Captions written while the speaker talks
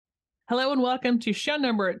Hello and welcome to show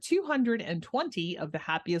number 220 of The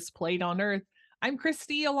Happiest Plate on Earth. I'm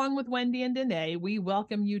Christy along with Wendy and Danae. We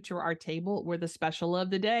welcome you to our table where the special of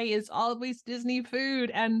the day is always Disney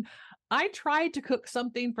food. And I tried to cook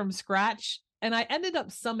something from scratch and I ended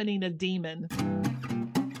up summoning a demon.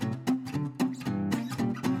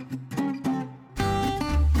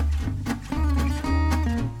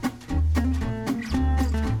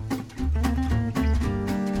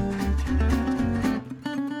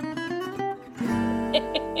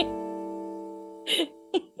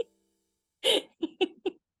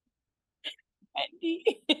 Andy.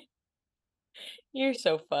 You're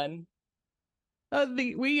so fun.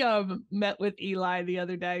 We met with Eli the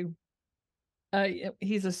other day.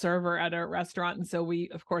 He's a server at a restaurant, and so we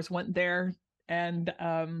of course went there, and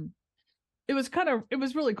it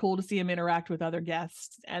was really cool to see him interact with other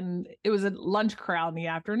guests. And it was a lunch crowd in the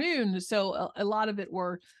afternoon, so a lot of it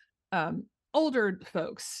were older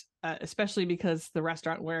folks, especially because the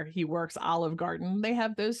restaurant where he works, Olive Garden, they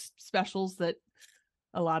have those specials that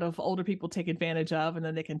a lot of older people take advantage of, and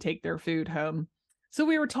then they can take their food home. So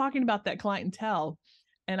we were talking about that clientele,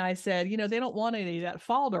 and I said, they don't want any of that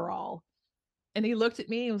falderall. And he looked at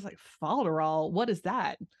me and was like, falderall, what is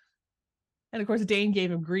that? And of course, Dane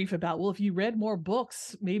gave him grief about, well, if you read more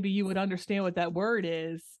books, maybe you would understand what that word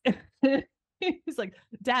is. He's like,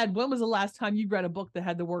 Dad, when was the last time you read a book that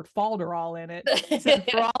had the word falderall in it? He said,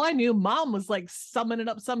 for all I knew, Mom was like summoning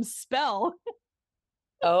up some spell.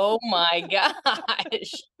 Oh my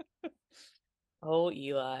gosh. Oh,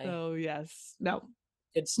 Eli. Oh, yes. No,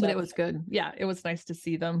 Good but stuff. it was good. Yeah, it was nice to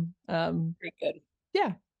see them. Very good.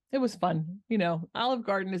 Yeah, it was fun. Olive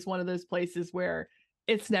Garden is one of those places where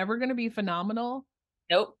it's never going to be phenomenal.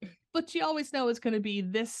 Nope. But you always know it's going to be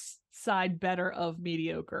this side better of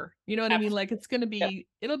mediocre. You know what I mean? Like it's going to be,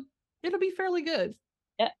 it'll be fairly good.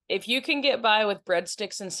 Yeah. If you can get by with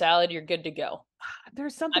breadsticks and salad, you're good to go.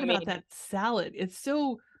 There's something about that salad. It's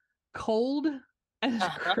so cold. And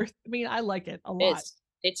I mean, I like it a lot.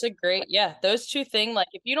 It's a great, those two things, like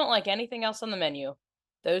if you don't like anything else on the menu,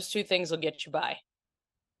 those two things will get you by.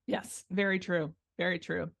 Yes, very true. Very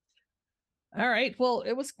true. All right. Well,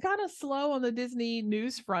 it was kind of slow on the Disney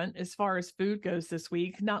news front as far as food goes this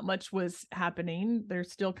week. Not much was happening. They're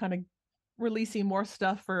still kind of releasing more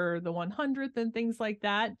stuff for the 100th and things like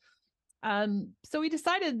that. So we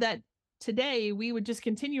decided that today we would just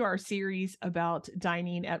continue our series about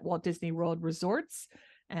dining at Walt Disney World resorts.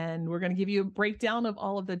 And we're going to give you a breakdown of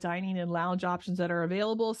all of the dining and lounge options that are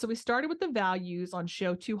available. So we started with the values on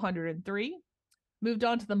show 203, moved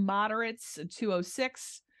on to the moderates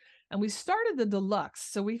 206, and we started the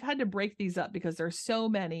deluxe. So we've had to break these up because there's so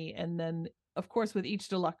many. And then, of course, with each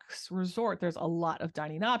deluxe resort, there's a lot of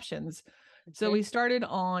dining options. Okay. So we started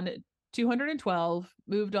on 212,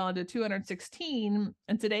 moved on to 216,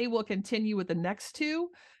 and today we'll continue with the next two.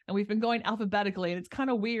 And we've been going alphabetically, and it's kind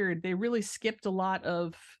of weird. They really skipped a lot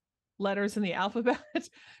of letters in the alphabet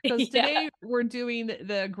because today we're doing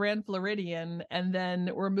the Grand Floridian, and then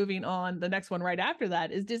we're moving on. The next one right after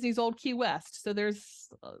that is Disney's Old Key West. So there's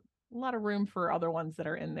a lot of room for other ones that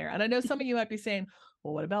are in there. And I know some of you might be saying,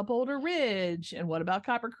 well, what about Boulder Ridge? And what about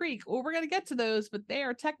Copper Creek? Well, we're going to get to those, but they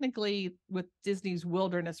are technically with Disney's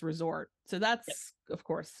Wilderness Resort. So that's, of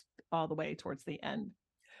course, all the way towards the end.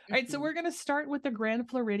 All right, so we're going to start with the Grand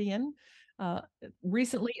Floridian,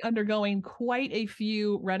 recently undergoing quite a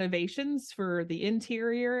few renovations for the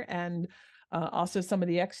interior and also some of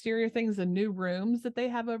the exterior things. The new rooms that they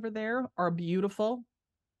have over there are beautiful,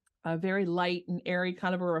 very light and airy,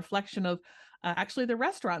 kind of a reflection of actually the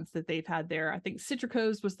restaurants that they've had there. I think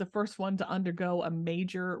Citrico's was the first one to undergo a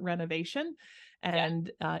major renovation,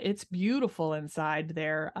 and it's beautiful inside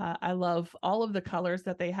there. I love all of the colors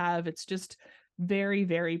that they have. It's just very,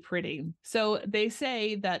 very pretty. So they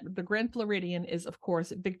say that the Grand Floridian is, of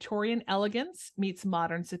course, Victorian elegance meets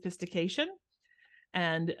modern sophistication.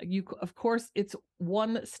 And of course, it's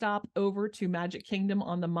one stop over to Magic Kingdom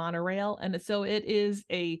on the monorail. And so it is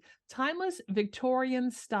a timeless Victorian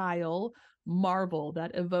style marvel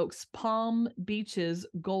that evokes Palm Beach's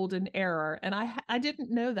golden era. And I didn't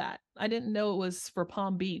know that. I didn't know it was for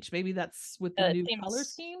Palm Beach. Maybe that's with the new color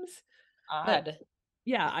schemes. Odd. But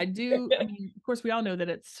yeah, I do. I mean, of course, we all know that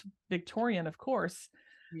it's Victorian, of course.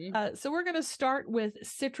 So we're going to start with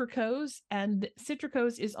Citrico's, and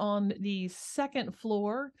Citrico's is on the second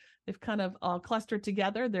floor. They've kind of all clustered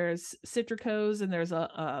together. There's Citrico's, and there's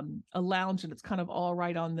a lounge, and it's kind of all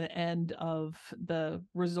right on the end of the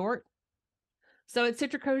resort. So at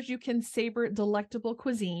Citrico's, you can savor delectable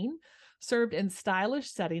cuisine served in stylish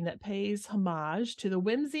setting that pays homage to the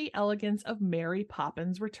whimsy elegance of Mary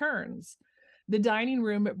Poppins Returns. The dining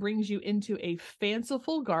room brings you into a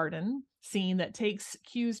fanciful garden scene that takes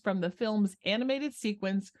cues from the film's animated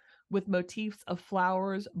sequence with motifs of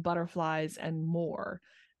flowers, butterflies, and more.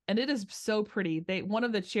 And it is so pretty. One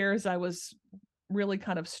of the chairs I was really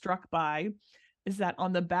kind of struck by is that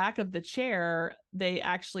on the back of the chair, they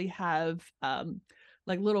actually have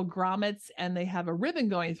like little grommets and they have a ribbon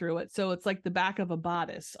going through it. So it's like the back of a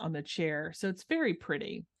bodice on the chair. So it's very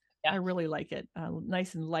pretty. Yeah. I really like it.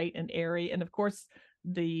 Nice and light and airy. And of course,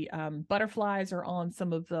 the butterflies are on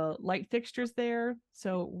some of the light fixtures there.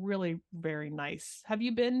 So really very nice. Have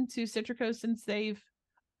you been to Citrico since they've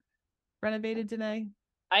renovated, Danae?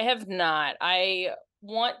 I have not. I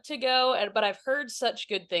want to go, but I've heard such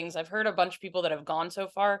good things. I've heard a bunch of people that have gone so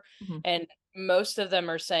far, Mhm. and most of them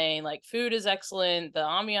are saying like food is excellent, the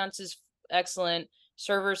ambiance is excellent,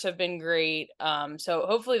 servers have been great. So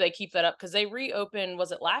hopefully they keep that up because they reopened.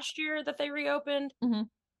 Was it last year that they reopened? Mhm.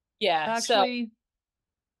 Yeah. So Actually,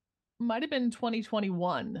 might have been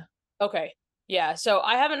 2021. okay. Yeah, so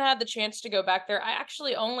I haven't had the chance to go back there. I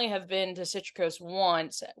actually only have been to Citrus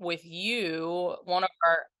once with you.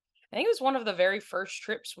 I think it was one of the very first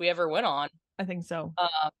trips we ever went on. I think so.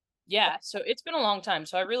 Yeah, so it's been a long time.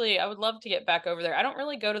 So I would love to get back over there. I don't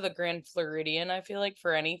really go to the Grand Floridian, I feel like,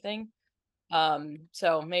 for anything.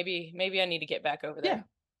 So maybe I need to get back over Yeah, there.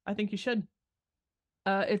 I think you should.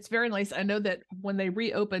 It's very nice. I know that when they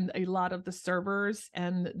reopened, a lot of the servers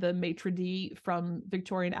and the maitre d' from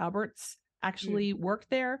Victorian Alberts Mm. actually worked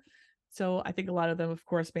there. So I think a lot of them, of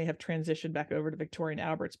course, may have transitioned back over to Victorian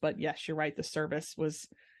Alberts. But yes, you're right. The service was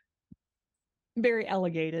very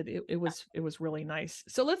elevated. It was really nice.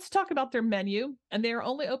 So let's talk about their menu. And they are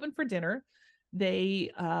only open for dinner. They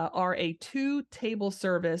are a 2-table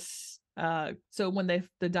service. So when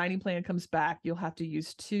the dining plan comes back, you'll have to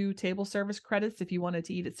use 2 table service credits if you wanted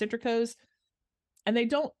to eat at Citrico's. And they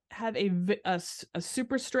don't have a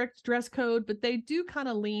super strict dress code, but they do kind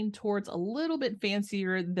of lean towards a little bit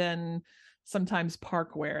fancier than sometimes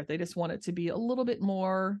parkwear. They just want it to be a little bit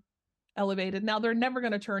more elevated. Now they're never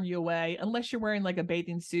going to turn you away unless you're wearing like a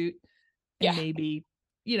bathing suit and Yeah. maybe,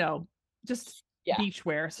 just Yeah. beach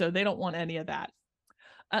wear. So they don't want any of that.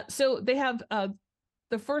 So they have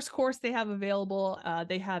the first course they have available.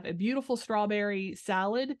 They have a beautiful strawberry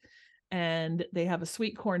salad, and they have a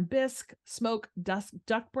sweet corn bisque, smoked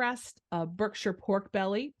duck breast, Berkshire pork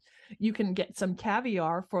belly. You can get some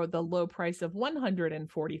caviar for the low price of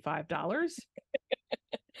 $145.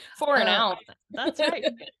 For an Uh, ounce. that's right.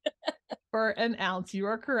 For an ounce. You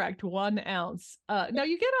are correct. 1 ounce. Now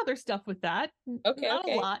you get other stuff with that. Okay, Not a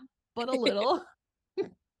okay. lot, but a little.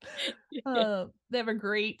 Yeah. They have a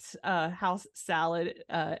great house salad,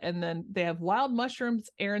 and then they have wild mushrooms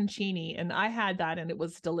arancini, and I had that and it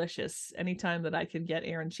was delicious. Anytime that I can get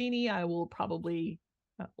arancini, I will probably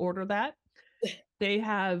order that. They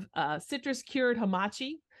have citrus cured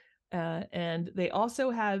hamachi, and they also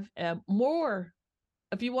have more.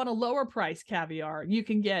 If you want a lower price caviar, you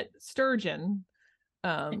can get sturgeon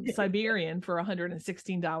Siberian for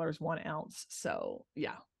 $116 1 ounce. So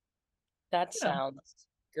yeah, That you know, sounds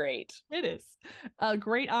great. it is.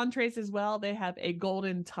 Great entrees as well. They have a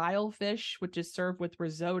golden tile fish, which is served with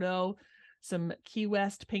risotto, some Key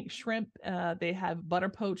West pink shrimp. They have butter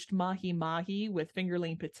poached mahi mahi with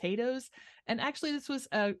fingerling potatoes. And actually, this was,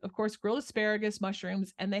 of course, grilled asparagus,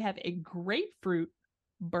 mushrooms, and they have a grapefruit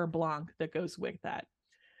beurre blanc that goes with that.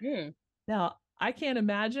 Mm. Now, I can't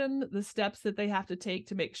imagine the steps that they have to take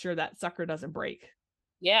to make sure that sucker doesn't break.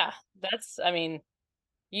 Yeah, I mean,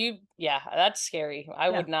 yeah, that's scary. I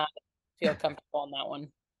Yeah. would not feel comfortable on that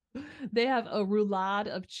one. They have a roulade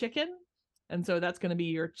of chicken. And so that's going to be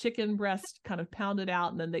your chicken breast kind of pounded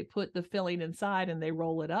out, and then they put the filling inside and they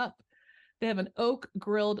roll it up. They have an oak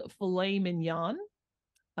grilled filet mignon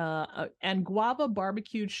and guava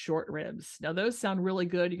barbecued short ribs. Now, those sound really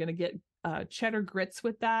good. You're going to get cheddar grits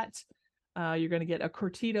with that. You're going to get a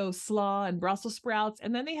cortito slaw and Brussels sprouts.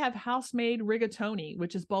 And then they have house-made rigatoni,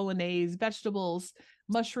 which is bolognese, vegetables,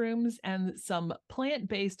 mushrooms, and some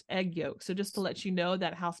plant-based egg yolk. So just to let you know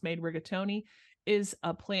that house-made rigatoni is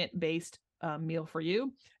a plant-based meal for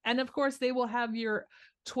you. And of course, they will have your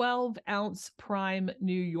 12-ounce prime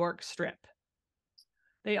New York strip.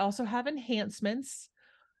 They also have enhancements.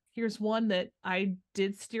 Here's one that I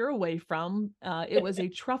did steer away from. It was a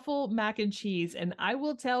truffle mac and cheese. And I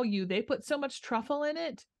will tell you, they put so much truffle in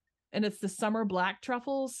it, and it's the summer black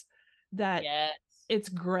truffles, that Yes. it's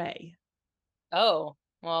gray. Oh,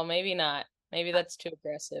 well, maybe not. Maybe that's too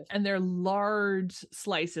aggressive. And they're large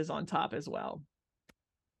slices on top as well.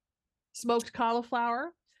 Smoked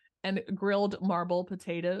cauliflower and grilled marble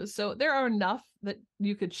potatoes. So there are enough that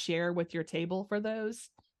you could share with your table for those.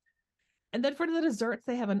 And then for the desserts,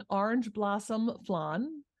 they have an orange blossom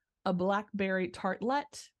flan, a blackberry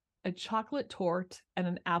tartlet, a chocolate torte, and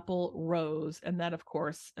an apple rose. And that, of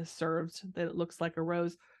course, is served that it looks like a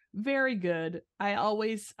rose. Very good. I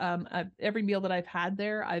always, every meal that I've had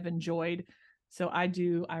there, I've enjoyed. So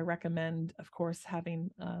I recommend, of course,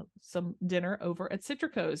 having some dinner over at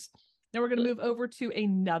Citrico's. Now we're going to move over to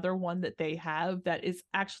another one that they have that is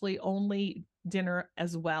actually only dinner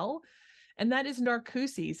as well. And that is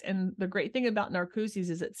Narcoossee's. And the great thing about Narcoossee's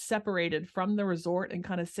is it's separated from the resort and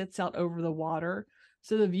kind of sits out over the water.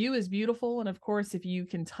 So the view is beautiful. And of course, if you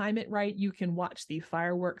can time it right, you can watch the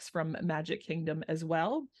fireworks from Magic Kingdom as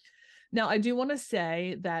well. Now, I do want to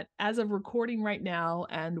say that as of recording right now,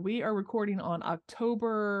 and we are recording on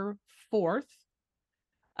October 4th,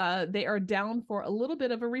 they are down for a little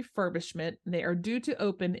bit of a refurbishment. They are due to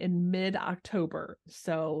open in mid-October.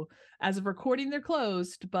 So as of recording, they're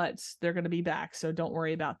closed, but they're going to be back. So don't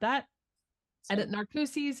worry about that. And at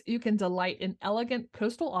Narcoossee's, you can delight in elegant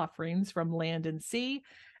coastal offerings from land and sea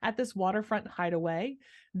at this waterfront hideaway.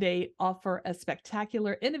 They offer a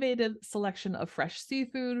spectacular, innovative selection of fresh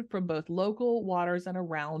seafood from both local waters and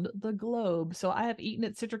around the globe. So I have eaten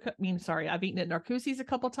at I've eaten at Narcoossee's a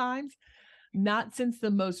couple times. Not since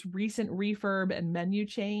the most recent refurb and menu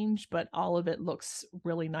change, but all of it looks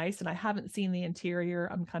really nice. And I haven't seen the interior.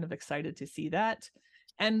 I'm kind of excited to see that.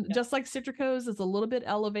 And just like Citrico's, is a little bit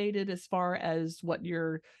elevated as far as what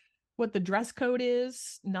the dress code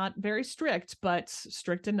is. Not very strict, but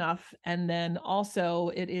strict enough. And then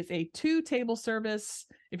also it is a 2-table service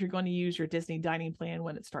if you're going to use your Disney dining plan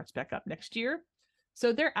when it starts back up next year.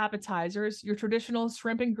 So they're appetizers, your traditional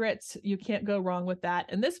shrimp and grits. You can't go wrong with that.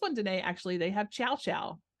 And this one today, actually, they have chow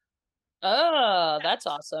chow. Oh, that's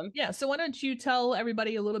awesome. Yeah. So why don't you tell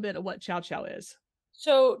everybody a little bit of what chow chow is?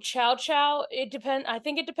 So chow chow, I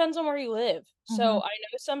think it depends on where you live. So I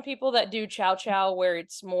know some people that do chow chow where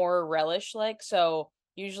it's more relish like. So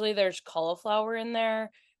usually there's cauliflower in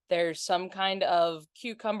there. There's some kind of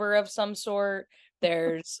cucumber of some sort.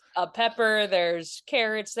 There's a pepper, there's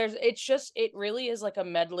carrots, it really is like a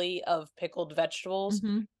medley of pickled vegetables.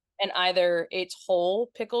 And either it's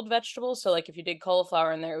whole pickled vegetables. So like if you did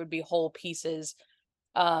cauliflower in there, it would be whole pieces.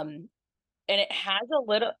 Um, and it has a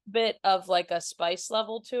little bit of like a spice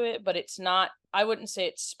level to it, but it's not, I wouldn't say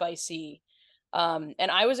it's spicy. And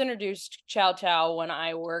I was introduced to chow chow when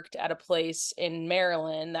I worked at a place in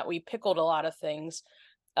Maryland that we pickled a lot of things.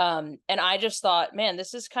 And I just thought, man,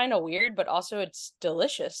 this is kind of weird, but also it's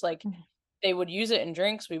delicious. Like they would use it in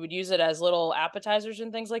drinks. We would use it as little appetizers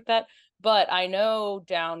and things like that. But I know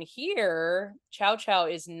down here, chow chow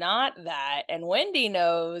is not that. And Wendy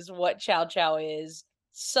knows what chow chow is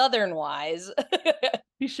Southern wise.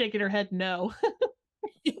 She's shaking her head no.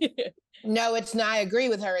 No, it's not. I agree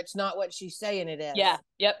with her. It's not what she's saying it is. Yeah.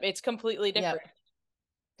 Yep. It's completely different. Yep.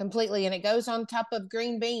 Completely. And it goes on top of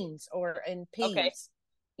green beans and peas. Okay.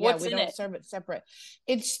 Yeah, we don't serve it separate.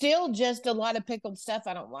 It's still just a lot of pickled stuff.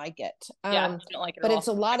 I don't like it. Yeah, I don't like it but at all. it's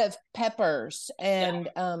a lot of peppers and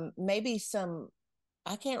maybe some,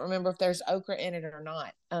 I can't remember if there's okra in it or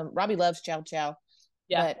not. Robbie loves chow chow.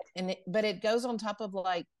 Yeah. But it goes on top of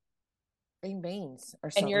like green beans or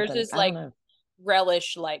something. And yours is like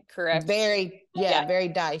relish, like, correct? Very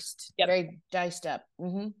diced. Yep. Very diced up.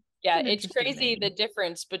 Yeah, it's crazy the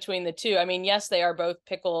difference between the two. I mean, yes, they are both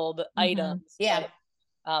pickled items. Yeah.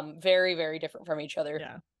 Very, very different from each other.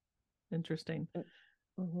 Yeah. Interesting.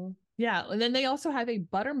 Yeah. And then they also have a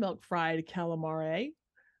buttermilk fried calamari.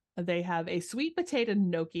 They have a sweet potato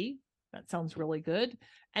gnocchi. That sounds really good.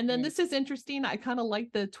 And then this is interesting. I kind of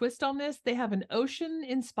like the twist on this. They have an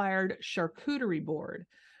ocean-inspired charcuterie board.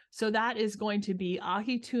 So that is going to be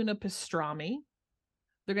ahi tuna pastrami.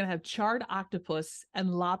 They're going to have charred octopus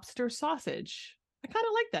and lobster sausage. I kind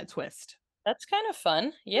of like that twist. That's kind of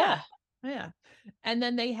fun. Yeah. And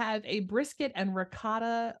then they have a brisket and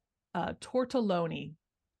ricotta tortelloni.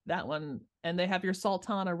 That one. And they have your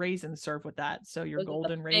sultana raisins served with that. So your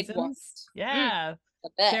golden raisins. Yeah.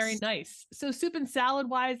 Very nice. So soup and salad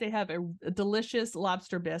wise, they have a delicious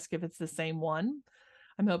lobster bisque if it's the same one.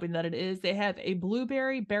 I'm hoping that it is. They have a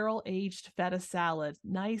blueberry barrel aged feta salad.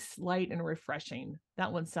 Nice, light, and refreshing.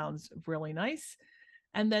 That one sounds really nice.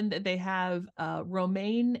 And then they have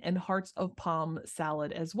romaine and hearts of palm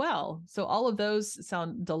salad as well. So all of those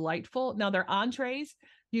sound delightful. Now their entrees,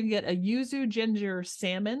 you can get a yuzu ginger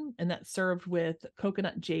salmon, and that's served with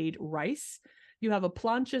coconut jade rice. You have a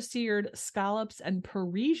plancha seared scallops and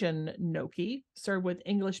Parisian gnocchi served with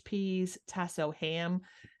English peas, tasso ham,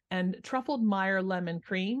 and truffled Meyer lemon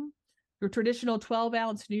cream. Your traditional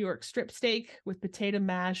 12-ounce New York strip steak with potato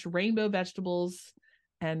mash, rainbow vegetables,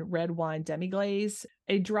 and red wine demi-glaze,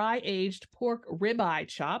 a dry-aged pork ribeye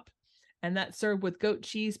chop, and that's served with goat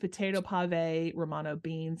cheese, potato pave, Romano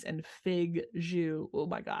beans, and fig jus. Oh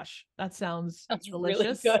my gosh, that sounds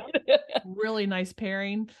delicious. Really good. Really nice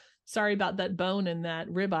pairing. Sorry about that bone in that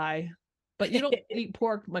ribeye, but you don't eat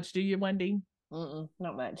pork much, do you, Wendy?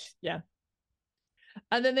 Not much. Yeah.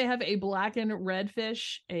 And then they have a blackened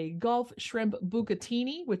redfish, a Gulf shrimp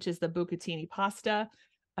bucatini, which is the bucatini pasta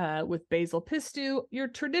with basil pesto, your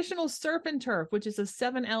traditional surf and turf, which is a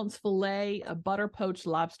 7-ounce filet, a butter poached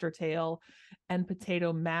lobster tail, and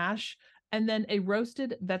potato mash. And then a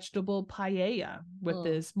roasted vegetable paella with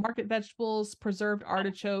this market vegetables, preserved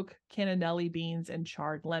artichoke, cannellini beans, and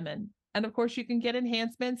charred lemon. And of course, you can get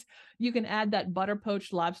enhancements. You can add that butter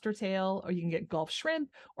poached lobster tail, or you can get Gulf shrimp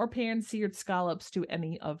or pan-seared scallops to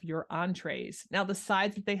any of your entrees. Now, the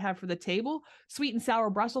sides that they have for the table, sweet and sour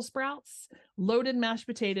Brussels sprouts, loaded mashed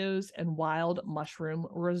potatoes, and wild mushroom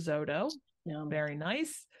risotto. Yum. Very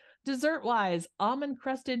nice. Dessert-wise,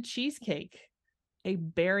 almond-crusted cheesecake, a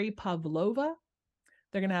berry pavlova.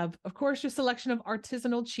 They're going to have, of course, your selection of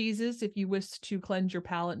artisanal cheeses if you wish to cleanse your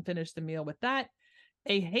palate and finish the meal with that,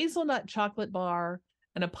 a hazelnut chocolate bar,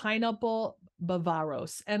 and a pineapple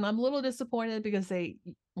bavaros. And I'm a little disappointed because they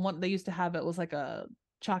used to have it was like a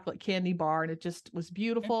chocolate candy bar, and it just was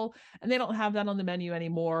beautiful. And they don't have that on the menu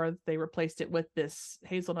anymore. They replaced it with this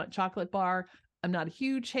hazelnut chocolate bar. I'm not a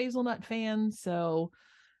huge hazelnut fan, so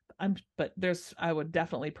I would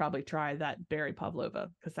definitely probably try that berry pavlova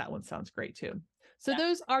because that one sounds great too. So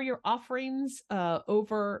those are your offerings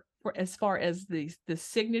over for as far as the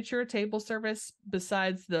signature table service,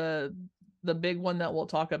 besides the big one that we'll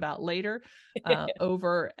talk about later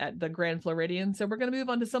over at the Grand Floridian. So we're going to move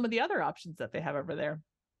on to some of the other options that they have over there.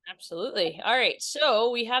 Absolutely. All right.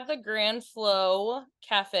 So we have the Grand Flow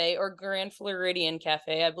Cafe, or Grand Floridian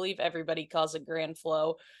Cafe. I believe everybody calls it Grand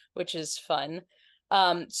Flow, which is fun.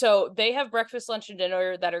 So they have breakfast, lunch, and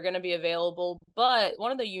dinner that are going to be available. But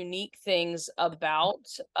one of the unique things about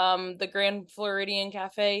the Grand Floridian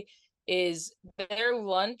Cafe is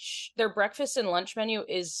their breakfast and lunch menu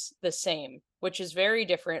is the same, which is very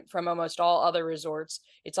different from almost all other resorts.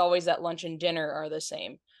 It's always that lunch and dinner are the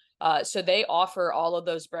same. So they offer all of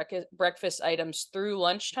those breakfast items through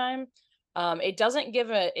lunchtime. It doesn't give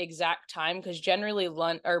an exact time because generally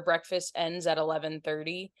lunch or breakfast ends at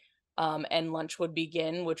 11:30. And lunch would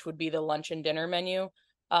begin, which would be the lunch and dinner menu.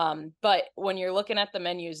 But when you're looking at the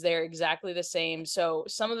menus, they're exactly the same. So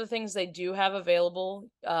some of the things they do have available,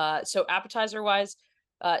 so appetizer wise,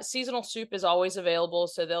 seasonal soup is always available.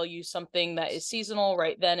 So they'll use something that is seasonal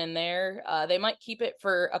right then and there. They might keep it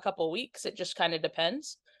for a couple weeks. It just kind of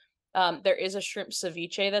depends. There is a shrimp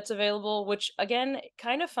ceviche that's available, which again,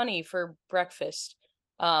 kind of funny for breakfast.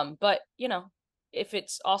 But if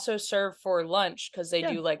it's also served for lunch because they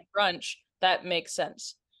do like brunch, that makes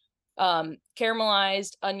sense.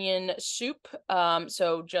 Caramelized onion soup.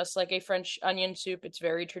 So just like a French onion soup, it's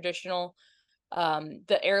very traditional.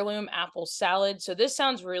 The heirloom apple salad. So this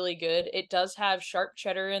sounds really good. It does have sharp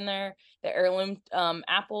cheddar in there, the heirloom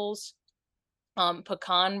apples,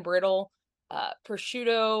 pecan brittle,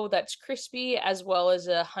 prosciutto that's crispy, as well as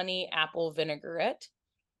a honey apple vinaigrette.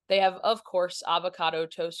 They have, of course, avocado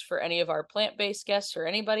toast for any of our plant-based guests or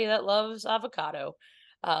anybody that loves avocado.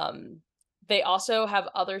 They also have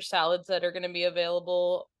other salads that are going to be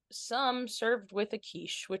available, some served with a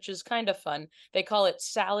quiche, which is kind of fun. They call it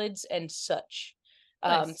salads and such.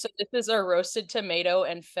 Nice. So this is a roasted tomato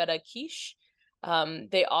and feta quiche.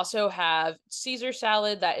 They also have Caesar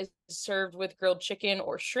salad that is served with grilled chicken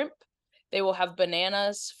or shrimp. They will have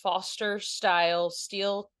bananas, Foster style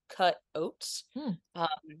steel cut oats,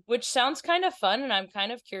 which sounds kind of fun, and I'm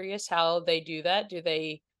kind of curious how they do that. Do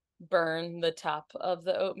they burn the top of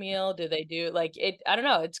the oatmeal? Do they do like it? I don't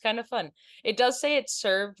know. It's kind of fun. It does say it's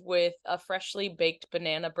served with a freshly baked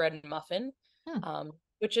banana bread muffin,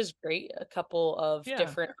 which is great. A couple of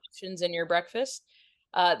different options in your breakfast.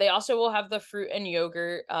 They also will have the fruit and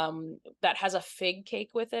yogurt that has a fig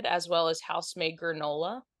cake with it, as well as house-made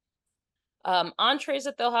granola. Entrees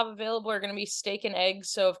that they'll have available are going to be steak and eggs.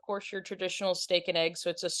 So, of course, your traditional steak and eggs. So,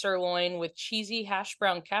 it's a sirloin with cheesy hash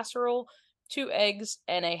brown casserole, 2 eggs,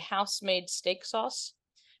 and a house-made steak sauce.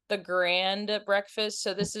 The grand breakfast.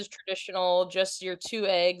 So, this is traditional, just your 2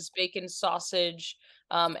 eggs, bacon, sausage,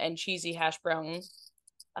 and cheesy hash brown.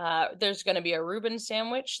 There's going to be a Reuben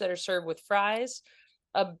sandwich that are served with fries,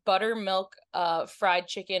 a buttermilk fried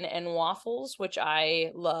chicken and waffles, which I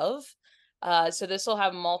love. So this will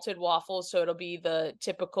have malted waffles, so it'll be the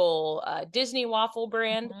typical Disney waffle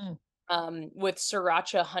brand with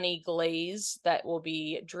sriracha honey glaze that will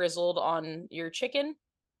be drizzled on your chicken.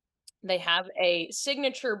 They have a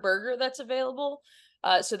signature burger that's available.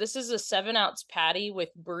 So this is a 7-ounce patty with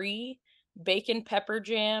brie, bacon pepper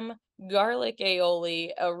jam, garlic aioli,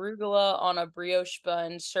 arugula on a brioche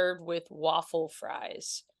bun served with waffle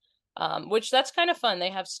fries. Which that's kind of fun. They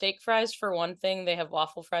have steak fries for one thing, they have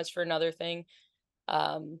waffle fries for another thing.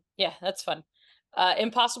 Yeah, that's fun.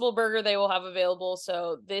 Impossible Burger they will have available.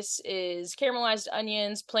 So this is caramelized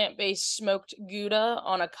onions, plant-based smoked Gouda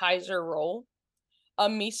on a Kaiser roll. A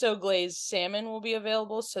miso glazed salmon will be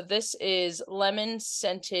available. So this is lemon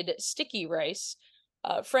scented sticky rice,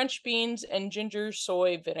 French beans, and ginger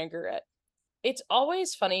soy vinaigrette. It's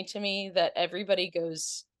always funny to me that everybody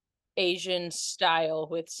goes Asian style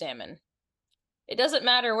with salmon. It doesn't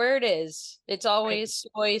matter where it is. It's always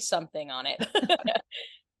soy something on it.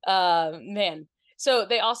 Man. So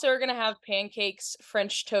they also are going to have pancakes,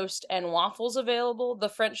 French toast, and waffles available. The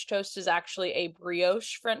French toast is actually a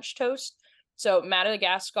brioche French toast. So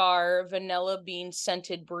Madagascar vanilla bean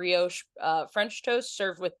scented brioche French toast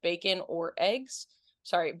served with bacon or eggs.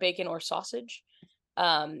 Sorry, bacon or sausage.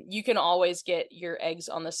 You can always get your eggs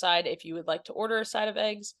on the side if you would like to order a side of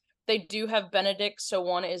eggs. They do have Benedict, so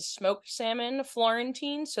one is smoked salmon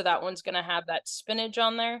Florentine, so that one's going to have that spinach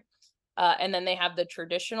on there. And then they have the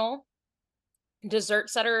traditional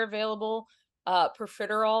desserts that are available.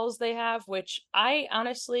 Profiteroles they have, which I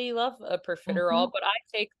honestly love a profiterole, but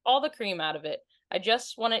I take all the cream out of it. I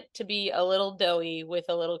just want it to be a little doughy with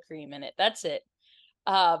a little cream in it. That's it.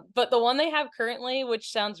 But the one they have currently,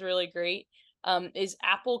 which sounds really great, is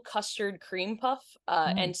apple custard cream puff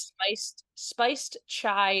and spiced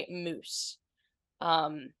chai mousse.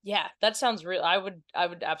 Yeah, that sounds real. I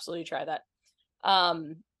would absolutely try that.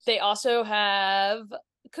 They also have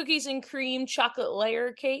cookies and cream chocolate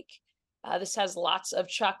layer cake. This has lots of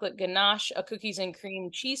chocolate ganache, a cookies and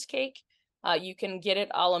cream cheesecake. You can get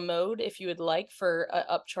it a la mode if you would like for an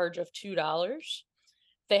upcharge of $2.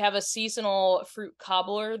 They have a seasonal fruit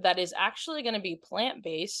cobbler that is actually going to be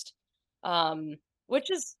plant-based,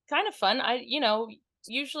 which is kind of fun.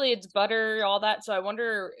 Usually it's butter, all that. So I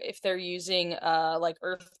wonder if they're using like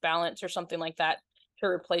Earth Balance or something like that to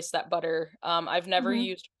replace that butter. I've never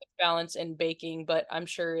used Earth Balance in baking, but I'm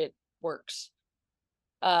sure it works.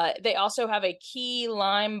 They also have a key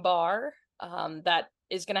lime bar that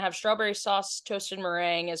is going to have strawberry sauce, toasted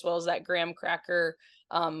meringue, as well as that graham cracker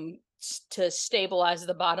to stabilize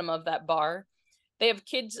the bottom of that bar. They have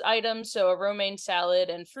kids items, so a romaine salad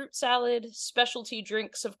and fruit salad, specialty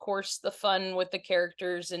drinks, of course, the fun with the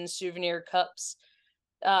characters and souvenir cups.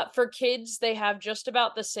 For kids, they have just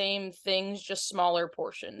about the same things, just smaller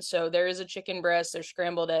portions. So there is a chicken breast, there's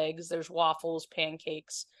scrambled eggs, there's waffles,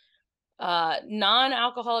 pancakes.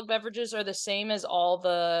 Non-alcoholic beverages are the same as all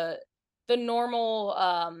the normal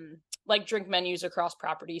like drink menus across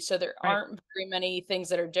properties. So there aren't very many things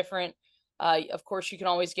that are different. Of course, you can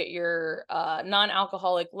always get your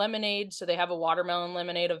non-alcoholic lemonade. So they have a watermelon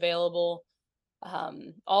lemonade available.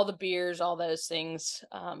 All the beers, all those things.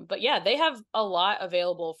 But yeah, they have a lot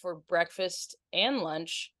available for breakfast and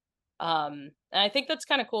lunch. And I think that's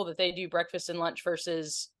kind of cool that they do breakfast and lunch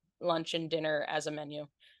versus lunch and dinner as a menu.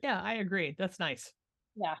 Yeah, I agree. That's nice.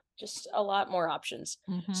 Yeah, just a lot more options.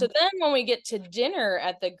 So then when we get to dinner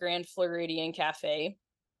at the Grand Floridian Cafe,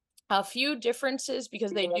 a few differences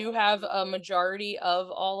because they do have a majority of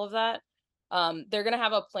all of that. They're going to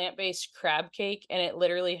have a plant-based crab cake, and it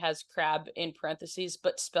literally has crab in parentheses,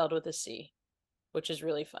 but spelled with a C, which is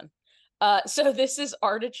really fun. So this is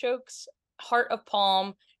artichokes, heart of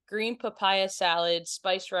palm, green papaya salad,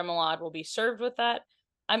 spiced remoulade will be served with that.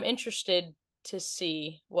 I'm interested to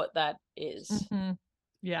see what that is.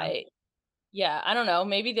 Yeah. I don't know.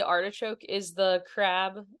 Maybe the artichoke is the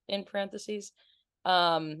crab in parentheses.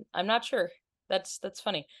 I'm not sure. That's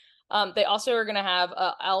funny. They also are going to have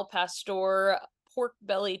al pastor pork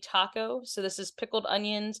belly taco. So this is pickled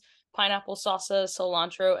onions, pineapple salsa,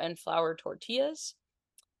 cilantro, and flour tortillas.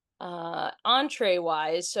 Entree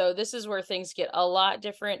wise, so this is where things get a lot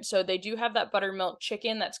different. So they do have that buttermilk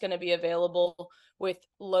chicken that's going to be available with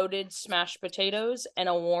loaded smashed potatoes and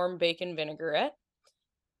a warm bacon vinaigrette.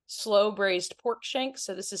 Slow braised pork shanks.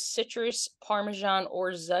 So this is citrus, parmesan,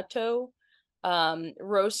 orzetto,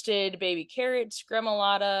 roasted baby carrots,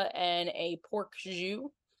 gremolata, and a pork jus.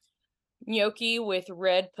 Gnocchi with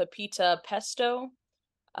red pepita pesto.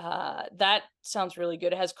 That sounds really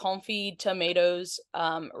good. It has confit tomatoes,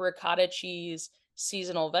 ricotta cheese,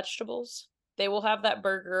 seasonal vegetables. They will have that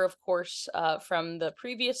burger, of course, from the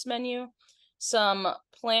previous menu. Some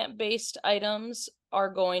plant-based items are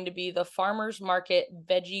going to be the Farmer's Market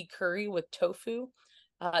veggie curry with tofu.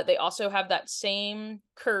 They also have that same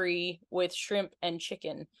curry with shrimp and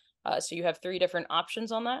chicken. So you have 3 different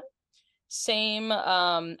options on that. Same,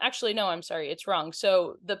 actually, no, I'm sorry, it's wrong.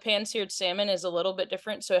 So the pan-seared salmon is a little bit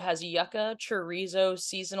different. So it has yucca, chorizo,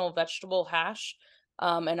 seasonal vegetable hash,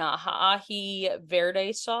 and a ají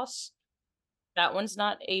verde sauce. That one's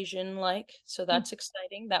not Asian-like, so that's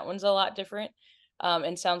exciting. That one's a lot different,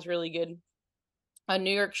 and sounds really good. A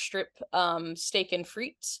New York strip, steak and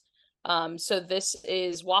frites. So this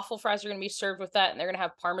is waffle fries are gonna be served with that, and they're gonna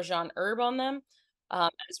have Parmesan herb on them,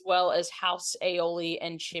 as well as house aioli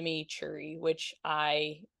and chimichurri, which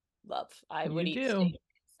I love. I You would eat do. steak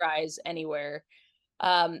fries anywhere.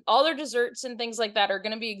 All their desserts and things like that are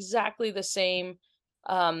gonna be exactly the same.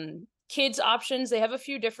 Kids options, they have a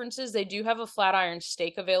few differences. They do have a flat iron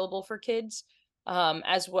steak available for kids,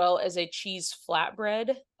 as well as a cheese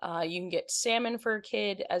flatbread. You can get salmon for a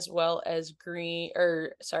kid as well as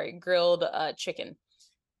grilled chicken.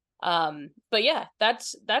 But yeah,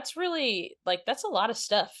 that's really like that's a lot of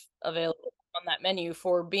stuff available on that menu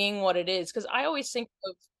for being what it is. Because I always think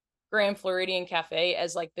of Grand Floridian Cafe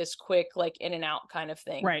as like this quick, like in and out kind of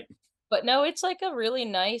thing. Right. But no, it's like a really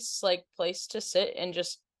nice like place to sit and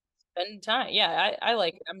just spend time. Yeah, I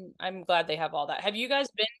like it. I'm glad they have all that. Have you guys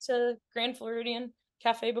been to Grand Floridian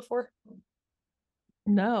Cafe before?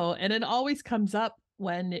 No, and it always comes up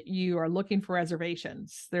when you are looking for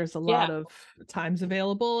reservations. There's a Yeah, lot of times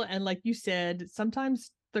available, and like you said,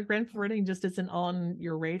 sometimes the Grand Floridian just isn't on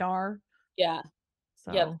your radar. yeah,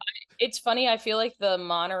 yep. So, It's funny, I feel like the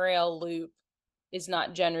monorail loop is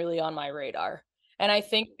not generally on my radar. And I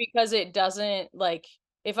think because it doesn't like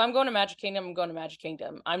if I'm going to Magic Kingdom, I'm going to Magic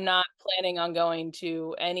Kingdom. I'm not planning on going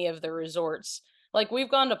to any of the resorts. Like we've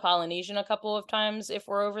gone to Polynesian a couple of times if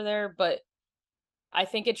we're over there, but I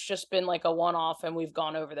think it's just been like a one-off and we've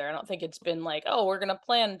gone over there. I don't think it's been like, oh, we're gonna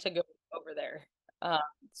plan to go over there. Uh,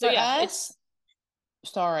 so For yeah, us,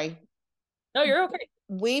 sorry, no, you're okay.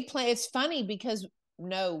 we plan. It's funny because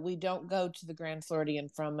no, we don't go to the Grand Floridian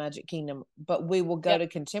from Magic Kingdom, but we will go Yep. to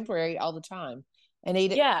Contemporary all the time and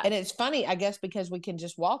eat it. Yeah. And it's funny, I guess, because we can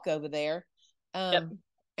just walk over there. Yep.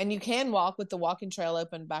 And you can walk with the walking trail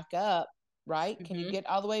open back up, right? Can you Mhm. get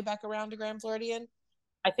all the way back around to Grand Floridian?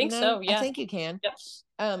 I think so. I Yeah. think you can.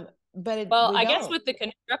 Yep. But Well, we I guess don't. with the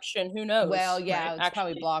construction, who knows? Well, yeah, right. it's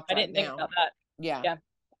probably Actually, blocked I right didn't think now. about that. Yeah. Yeah.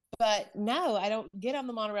 But no, I don't get on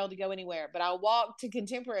the monorail to go anywhere. But I'll walk to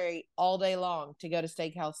Contemporary all day long to go to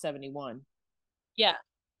Steakhouse 71. Yeah.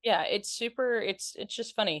 Yeah. It's super. It's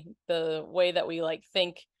just funny the way that we like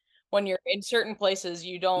think when you're in certain places,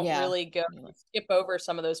 you don't Yeah. really go skip over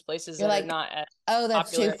some of those places You're that are like, not as oh,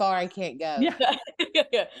 that's popular. too far. I can't go. Yeah.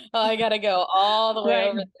 Yeah. Oh, I gotta go all the way Right.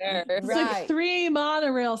 over there. It's like Right. 3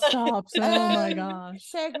 monorail stops. Oh my gosh.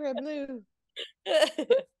 Sacre bleu.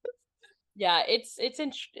 Yeah, it's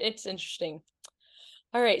interesting.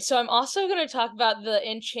 All right, so I'm also going to talk about the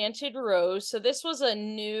Enchanted Rose. So this was a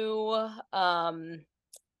new, kind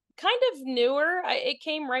of newer. It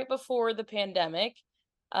came right before the pandemic,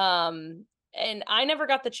 and I never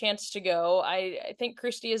got the chance to go. I think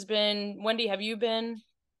Christy has been. Wendy, have you been?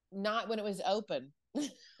 Not when it was open.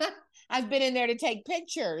 I've been in there to take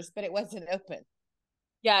pictures, but it wasn't open.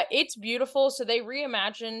 Yeah, it's beautiful. So they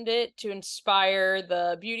reimagined it to inspire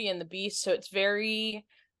the Beauty and the Beast. So it's very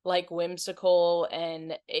like whimsical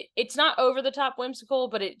and it's not over the top whimsical,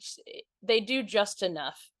 but they do just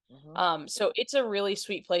enough. So it's a really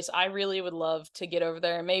sweet place. I really would love to get over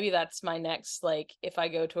there. And maybe that's my next, like, if I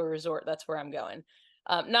go to a resort, that's where I'm going.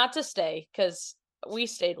 Not to stay because we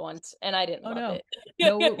stayed once and I didn't Oh love no. it.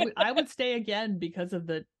 No, I would stay again because of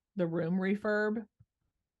the room refurb.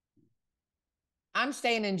 I'm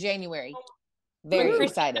staying in January. When Very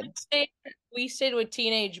Christy and I excited. we stayed with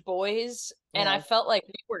teenage boys, and I Yeah. felt like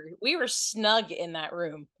we were snug in that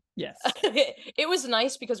room. Yes. It was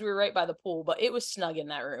nice because we were right by the pool, but it was snug in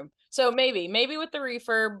that room. So maybe with the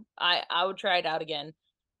refurb, I would try it out again.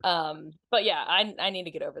 But yeah, I need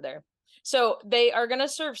to get over there. So they are gonna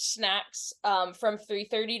serve snacks from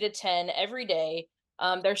 3:30 to 10 every day.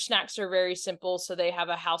 Their snacks are very simple, so they have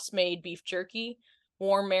a house-made beef jerky,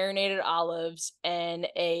 warm marinated olives, and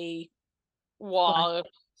a Wahilo.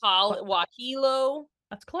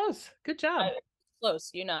 That's close. Good job.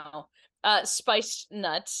 Close, spiced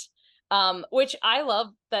nuts. Which I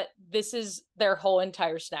love that this is their whole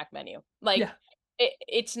entire snack menu. Like Yeah.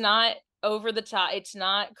 it's not over the top, it's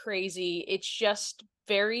not crazy, it's just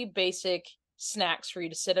very basic snacks for you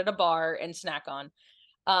to sit at a bar and snack on.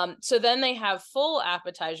 So then they have full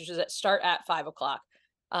appetizers that start at 5 o'clock.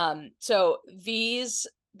 So these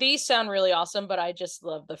sound really awesome, but I just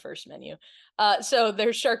love the first menu. So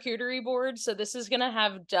there's charcuterie board. So this is gonna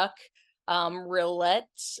have duck roulette.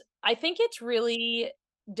 I think it's really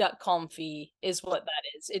duck confit is what that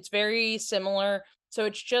is. It's very similar. So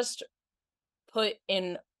it's just put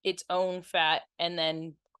in its own fat and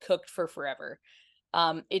then cooked for forever.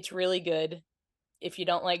 It's really good. If you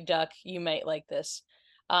don't like duck, you might like this.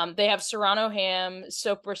 They have serrano ham,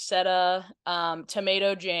 soppressata,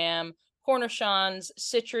 tomato jam, cornichons,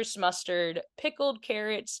 citrus mustard, pickled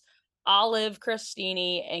carrots, olive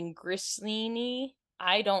crostini, and grissini.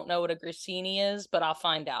 I don't know what a grissini is, but I'll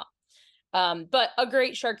find out. But a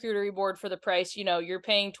great charcuterie board for the price. You know, you're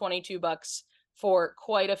paying $22 for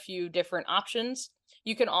quite a few different options.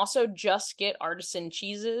 You can also just get artisan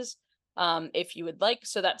cheeses if you would like.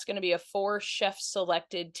 So that's going to be a 4 chef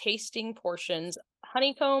selected tasting portions: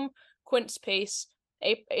 honeycomb, quince paste,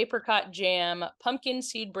 apricot jam, pumpkin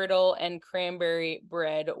seed brittle, and cranberry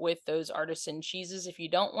bread with those artisan cheeses if you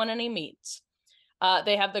don't want any meats.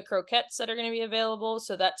 They have the croquettes that are going to be available.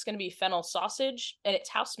 So that's going to be fennel sausage, and it's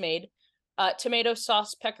house made. Tomato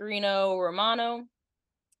sauce pecorino romano.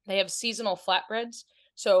 They have seasonal flatbreads.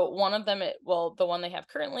 So one of them, the one they have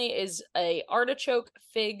currently is a artichoke,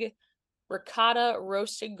 fig, ricotta,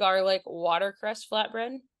 roasted garlic, watercress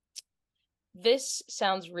flatbread. This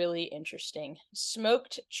sounds really interesting.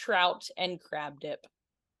 Smoked trout and crab dip.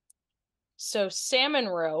 So salmon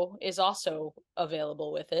roe is also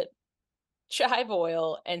available with it. Chive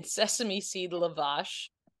oil and sesame seed lavash.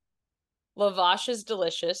 Lavash is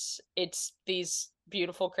delicious. It's these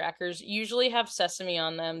beautiful crackers. Usually have sesame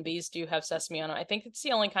on them. These do have sesame on them. I think it's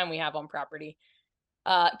the only kind we have on property.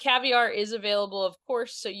 Caviar is available, of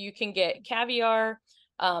course, so you can get caviar,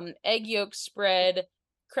 egg yolk spread,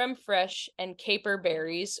 creme fraiche, and caper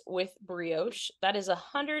berries with brioche. That is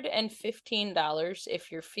 $115 if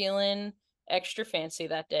you're feeling extra fancy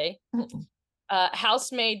that day.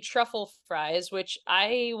 House-made truffle fries, which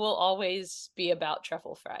I will always be about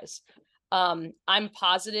truffle fries. I'm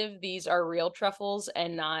positive these are real truffles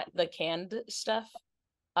and not the canned stuff.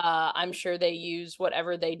 I'm sure they use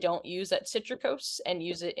whatever they don't use at Citricos and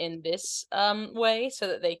use it in this way so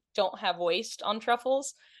that they don't have waste on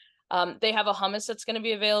truffles. They have a hummus that's going to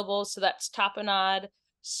be available. So that's tapenade,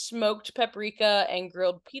 smoked paprika, and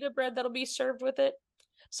grilled pita bread that'll be served with it.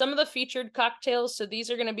 Some of the featured cocktails, so these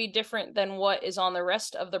are going to be different than what is on the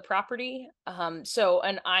rest of the property. So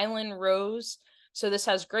an island rose. So this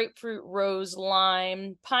has grapefruit, rose,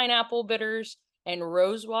 lime, pineapple bitters, and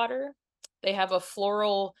rose water. They have a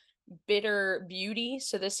floral bitter beauty.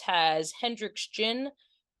 So this has Hendrick's gin,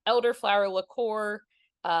 elderflower liqueur,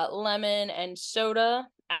 lemon, and soda.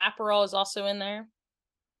 Aperol is also in there.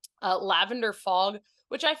 Lavender fog,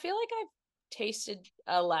 which I feel like I've tasted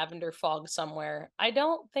a lavender fog somewhere. I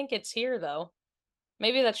don't think it's here though.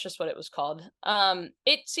 Maybe that's just what it was called.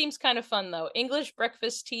 It seems kind of fun though. English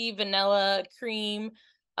breakfast tea, vanilla, cream,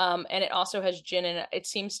 and it also has gin in it. It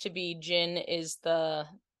seems to be gin is the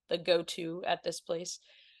go-to at this place.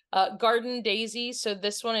 Garden Daisy. So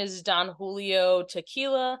this one is Don Julio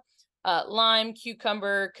tequila, lime,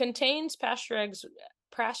 cucumber, contains pasteurized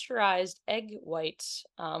egg whites,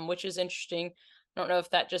 which is interesting. I don't know if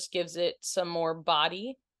that just gives it some more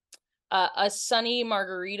body. A sunny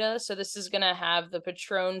margarita. So this is going to have the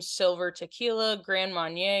Patron Silver Tequila, Grand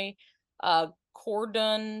Marnier,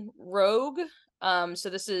 Cordon Rogue. So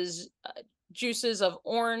this is juices of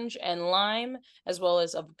orange and lime, as well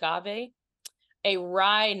as of agave. A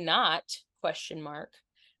rye knot, question mark.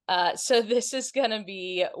 So this is going to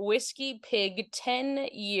be Whiskey Pig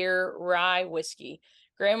 10-year rye whiskey.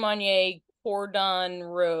 Grand Marnier, Cordon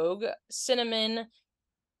Rogue, cinnamon,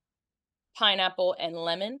 pineapple, and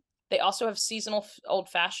lemon. They also have seasonal old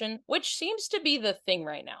fashioned, which seems to be the thing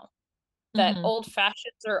right now. That old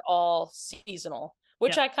fashions are all seasonal,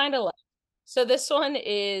 which I kind of like. So this one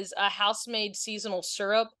is a house-made seasonal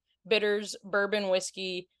syrup, bitters, bourbon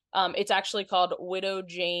whiskey. It's actually called Widow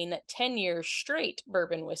Jane 10-year straight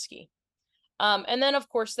bourbon whiskey. And then, of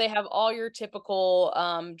course, they have all your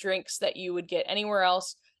typical drinks that you would get anywhere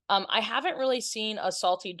else. I haven't really seen a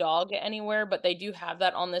salty dog anywhere, but they do have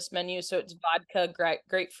that on this menu. So it's vodka,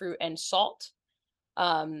 grapefruit, and salt.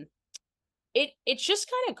 It's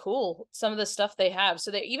just kind of cool, some of the stuff they have.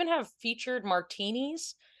 So they even have featured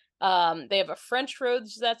martinis. They have a French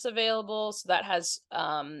rose that's available. So that has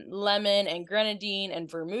lemon and grenadine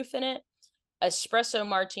and vermouth in it. Espresso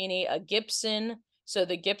martini, a Gibson. So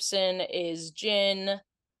the Gibson is gin,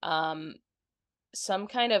 some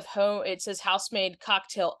kind of it says house-made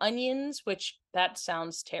cocktail onions, which that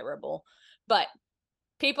sounds terrible. But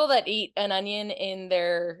people that eat an onion in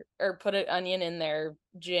their, or put an onion in their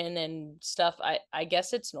gin and stuff, I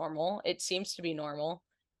guess it's normal. It seems to be normal.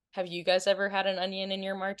 Have you guys ever had an onion in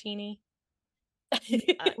your martini?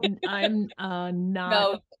 I'm not.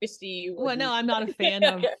 No, Christy. Well, no, I'm not a fan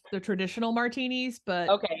of the traditional martinis, but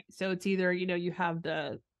okay. So it's either, you have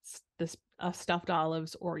the this stuffed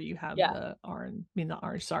olives, or you have the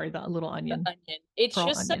little onion. It's pearl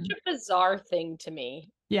just onion. such a bizarre thing to me.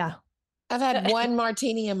 Yeah. I've had one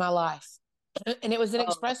martini in my life, and it was an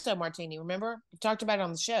espresso martini. Remember? We talked about it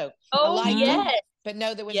on the show. Oh, yes. But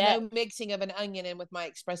no, there was no mixing of an onion in with my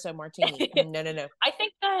espresso martini. No. I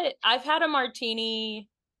think that I've had a martini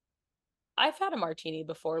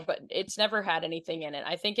before, but it's never had anything in it.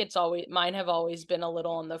 I think mine have always been a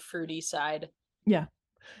little on the fruity side. Yeah.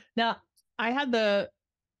 Now,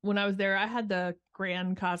 when I was there, I had the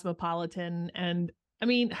Grand Cosmopolitan, and I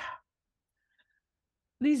mean,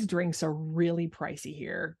 these drinks are really pricey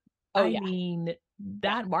here. Oh, I mean,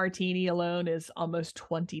 that martini alone is almost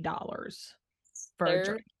 $20 for a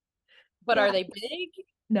drink. But are they big?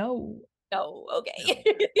 No. No. Okay.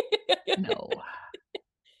 No.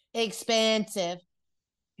 Expensive.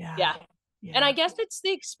 Yeah. And I guess it's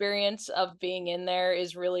the experience of being in there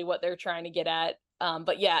is really what they're trying to get at.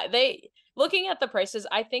 But yeah, looking at the prices,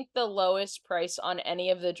 I think the lowest price on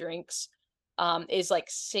any of the drinks is like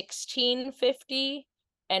 $16.50,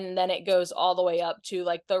 and then it goes all the way up to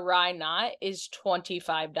like the Rye Knot is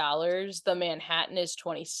 $25, the Manhattan is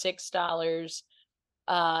 $26.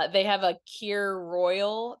 They have a Kier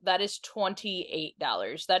Royal that is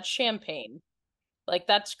 $28. That's champagne. Like,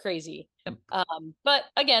 that's crazy. Yep. But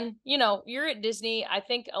again, you're at Disney. I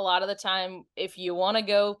think a lot of the time, if you want to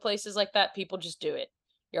go places like that, people just do it.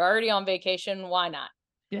 You're already on vacation. Why not?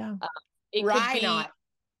 Yeah. Why not?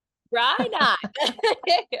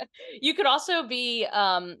 You could also be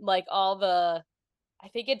like I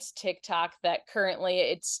think it's TikTok that currently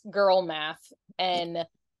it's girl math, and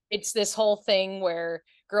it's this whole thing where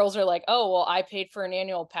girls are like, oh, well, I paid for an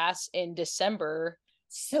annual pass in December,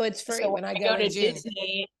 so it's free. So when I go to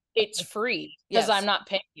Disney, it's free because I'm not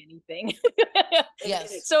paying anything.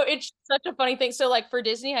 Yes. So it's such a funny thing. So like for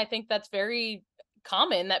Disney, I think that's very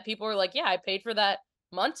common that people are like, yeah, I paid for that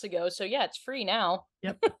months ago, so yeah, it's free now.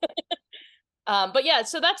 Yep. But yeah,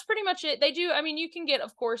 so that's pretty much it. They do, I mean, you can get,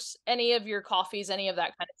 of course, any of your coffees, any of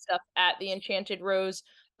that kind of stuff at the Enchanted Rose.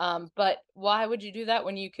 But why would you do that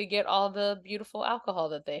when you could get all the beautiful alcohol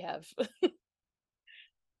that they have?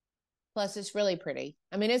 Plus, it's really pretty.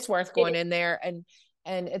 I mean, it's worth going in there, and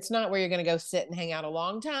it's not where you're going to go sit and hang out a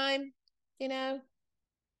long time,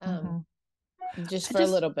 just for a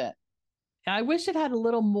little bit. I wish it had a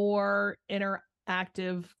little more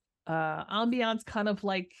interactive ambiance, kind of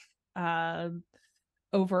like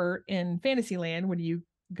over in Fantasyland when you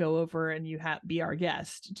go over and you be our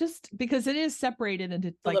guest, just because it is separated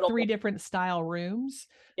into like 3 different style rooms.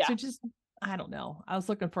 Yeah. So just, I don't know. I was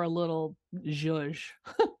looking for a little zhuzh.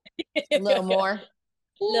 A little more.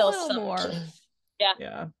 A little more. Yeah.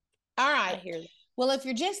 Yeah. All right. Well, if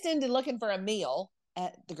you're just into looking for a meal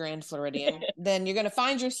at the Grand Floridian, then you're going to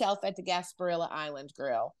find yourself at the Gasparilla Island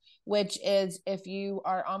Grill, which is, if you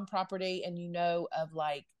are on property and you know of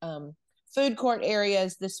like food court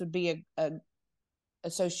areas, this would be a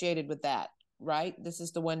associated with that, right? This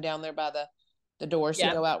is the one down there by the doors to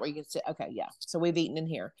go out where you can sit. Okay, yeah. So we've eaten in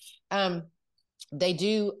here. They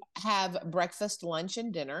do have breakfast, lunch,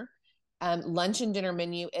 and dinner. Lunch and dinner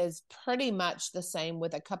menu is pretty much the same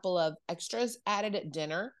with a couple of extras added at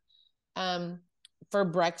dinner. For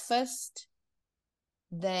breakfast,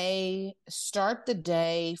 they start the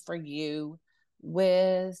day for you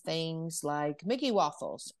with things like Mickey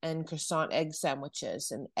waffles and croissant egg sandwiches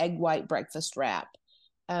and egg white breakfast wrap.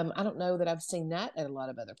 I don't know that I've seen that at a lot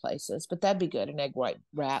of other places, but that'd be good, an egg white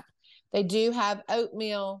wrap. They do have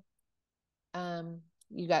oatmeal.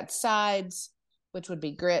 You got sides, which would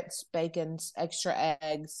be grits, bacons, extra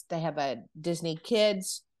eggs. They have a Disney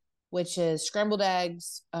Kids, which is scrambled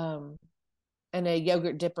eggs, and a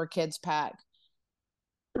yogurt dipper kids pack.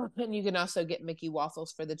 And you can also get Mickey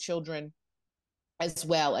waffles for the children as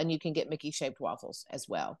well, and you can get Mickey shaped waffles as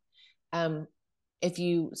well. If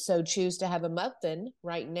you so choose to have a muffin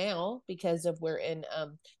right now, because of we're in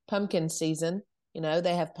pumpkin season,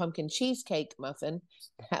 they have pumpkin cheesecake muffin.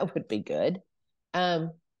 That would be good.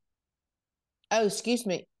 Excuse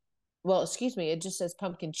me. Well, excuse me. It just says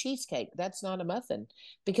pumpkin cheesecake. That's not a muffin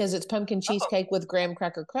because it's pumpkin cheesecake with graham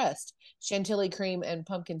cracker crust, chantilly cream, and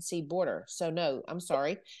pumpkin seed border. So no, I'm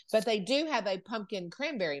sorry. But they do have a pumpkin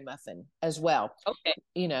cranberry muffin as well. Okay.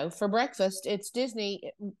 For breakfast, it's Disney.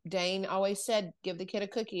 Dane always said, give the kid a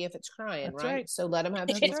cookie if it's crying, right? So let them have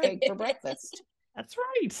cheesecake for breakfast. That's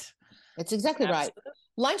right. That's exactly right.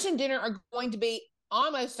 Lunch and dinner are going to be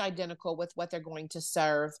almost identical with what they're going to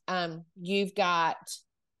serve. You've got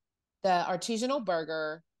the artisanal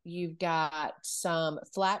burger, you've got some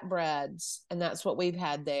flatbreads, and that's what we've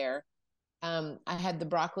had there. I had the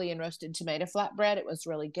broccoli and roasted tomato flatbread. It was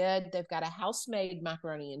really good. They've got a house-made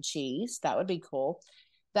macaroni and cheese. That would be cool.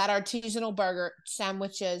 That artisanal burger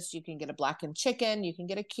sandwiches. You can get a blackened chicken. You can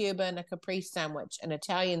get a Cuban, a caprese sandwich, an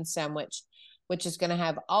Italian sandwich, which is going to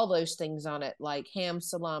have all those things on it, like ham,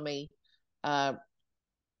 salami,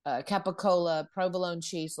 capicola, provolone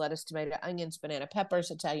cheese, lettuce, tomato, onions, banana peppers,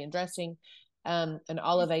 Italian dressing, an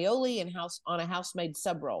olive aioli, and on a house-made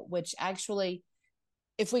sub roll. Which actually,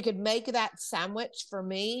 if we could make that sandwich for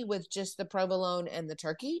me with just the provolone and the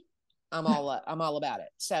turkey, I'm all about it.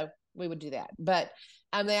 So we would do that. But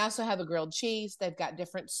they also have a grilled cheese. They've got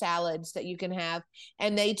different salads that you can have,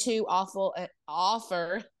 and they too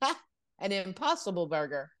offer an Impossible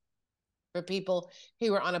Burger for people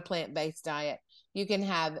who are on a plant-based diet. You can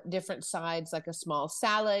have different sides, like a small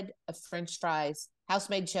salad, a French fries,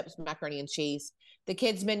 house-made chips, macaroni and cheese. The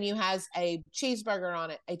kids menu has a cheeseburger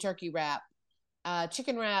on it, a turkey wrap,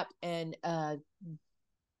 chicken wrap, and a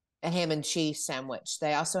ham and cheese sandwich.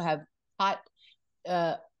 They also have hot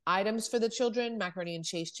items for the children: macaroni and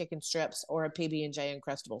cheese, chicken strips, or a PB&J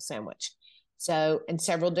Uncrustable sandwich. So, and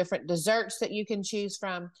several different desserts that you can choose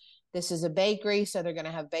from. This is a bakery, so they're going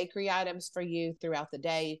to have bakery items for you throughout the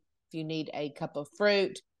day. If you need a cup of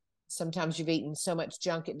fruit, sometimes you've eaten so much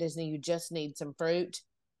junk at Disney, you just need some fruit.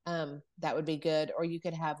 That would be good. Or you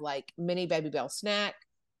could have like mini Baby Bell snack,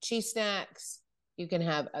 cheese snacks. You can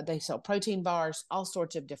have, they sell protein bars, all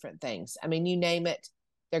sorts of different things. I mean, you name it,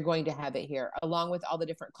 they're going to have it here, along with all the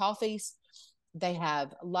different coffees. They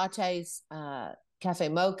have lattes, cafe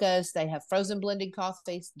mochas. They have frozen blended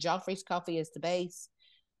coffees. Joffrey's coffee is the base.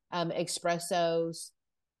 Espressos.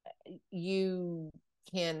 You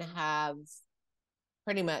can have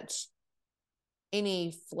pretty much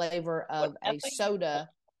any flavor of a soda,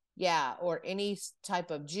 or any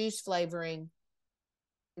type of juice flavoring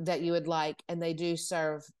that you would like, and they do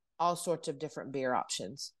serve all sorts of different beer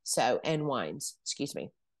options, and wines, excuse me.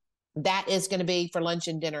 That is going to be for lunch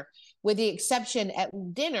and dinner, with the exception at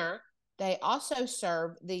dinner they also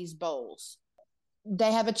serve these bowls.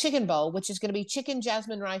 They have a chicken bowl, which is going to be chicken,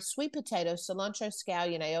 jasmine rice, sweet potato, cilantro,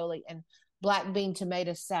 scallion, aioli, and black bean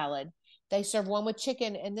tomato salad. They serve one with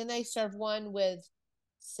chicken, and then they serve one with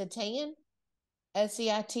seitan,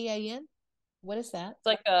 Seitan. What is that?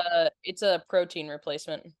 It's a protein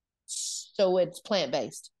replacement. So it's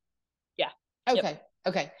plant-based. Yeah. Okay. Yep.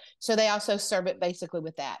 Okay. So they also serve it basically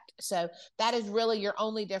with that. So that is really your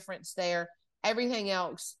only difference there. Everything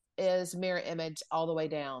else is mirror image all the way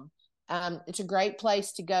down. It's a great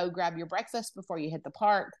place to go grab your breakfast before you hit the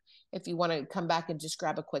park. If you want to come back and just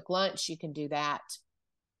grab a quick lunch, you can do that,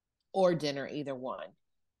 or dinner, either one.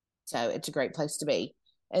 So it's a great place to be.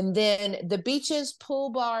 And then the beaches,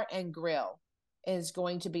 pool bar, and grill is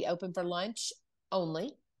going to be open for lunch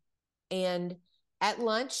only. And at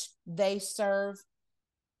lunch, they serve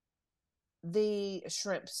the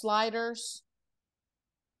shrimp sliders.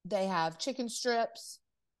 They have chicken strips.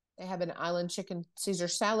 They have an island chicken Caesar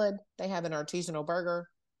salad. They have an artisanal burger.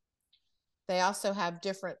 They also have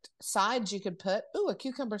different sides you could put. Ooh, a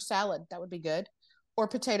cucumber salad. That would be good. Or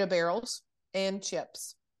potato barrels and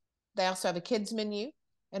chips. They also have a kids menu.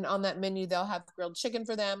 And on that menu, they'll have grilled chicken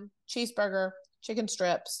for them, cheeseburger, chicken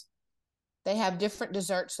strips. They have different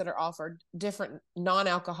desserts that are offered, different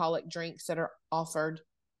non-alcoholic drinks that are offered,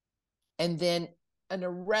 and then an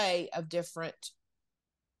array of different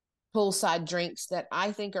poolside drinks that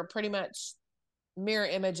I think are pretty much mirror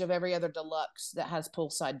image of every other deluxe that has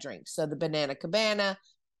poolside drinks. So the Banana Cabana,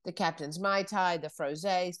 the Captain's Mai Tai, the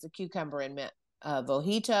Frosés, the Cucumber and Mint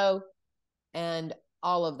Mojito, and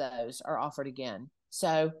all of those are offered again.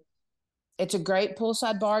 So it's a great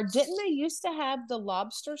poolside bar. Didn't they used to have the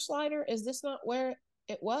lobster slider? Is this not where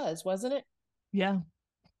it was, wasn't it? Yeah.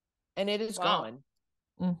 And it is gone.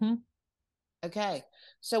 Mm-hmm. Okay.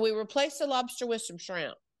 So we replaced the lobster with some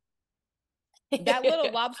shrimp. That little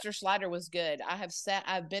lobster slider was good.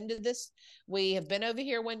 I've been to this. We have been over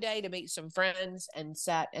here one day to meet some friends and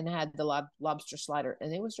sat and had the lobster slider,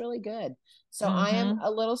 and it was really good. So I'm a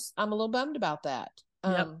little bummed about that.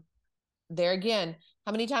 There again,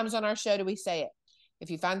 how many times on our show do we say it? If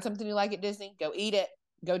you find something you like at Disney, go eat it,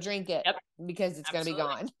 go drink it, because it's going to be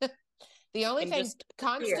gone. The only thing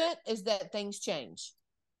constant is that things change.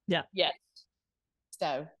 Yeah. Yes.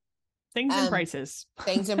 So things and prices.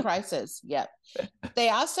 Things and prices. Yep. They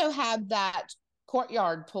also have that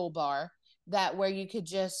courtyard pool bar where you could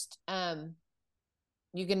just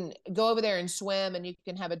you can go over there and swim, and you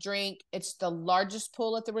can have a drink. It's the largest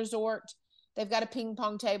pool at the resort. They've got a ping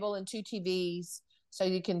pong table and 2 TVs, so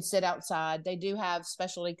you can sit outside. They do have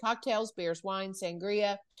specialty cocktails, beers, wine,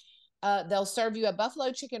 sangria. They'll serve you a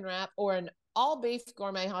buffalo chicken wrap or an all beef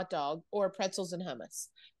gourmet hot dog or pretzels and hummus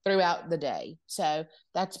throughout the day. So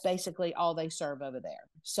that's basically all they serve over there.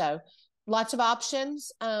 So lots of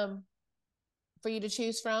options for you to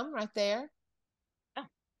choose from right there. Yeah.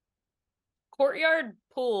 Courtyard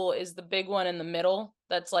Pool is the big one in the middle.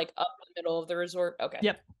 That's like up in the middle of the resort. Okay.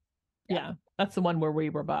 Yep. Yeah. That's the one where we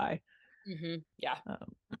were by. Yeah.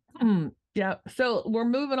 Yeah. So we're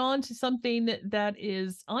moving on to something that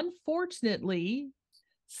is unfortunately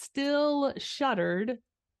still shuttered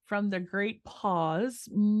from the Great Pause,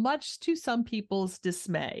 much to some people's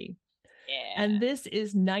dismay. Yeah. And this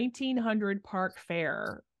is 1900 Park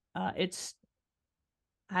Fair.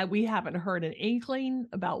 We haven't heard an inkling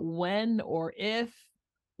about when or if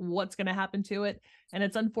what's going to happen to it. And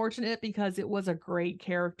it's unfortunate because it was a great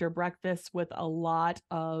character breakfast with a lot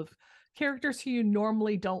of characters who you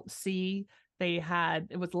normally don't see.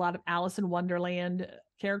 It was a lot of Alice in Wonderland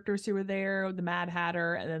characters who were there, the Mad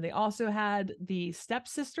Hatter, and then they also had the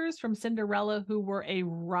stepsisters from Cinderella who were a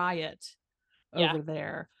riot over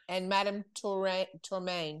there. And Madame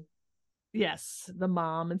Tourmaine. Yes, the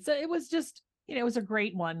mom. And so it was just, it was a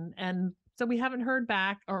great one. And so we haven't heard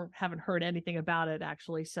back or haven't heard anything about it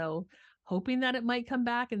actually. So hoping that it might come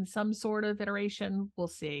back in some sort of iteration. We'll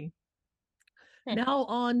see. Now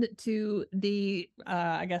on to the,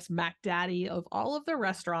 I guess, Mac Daddy of all of the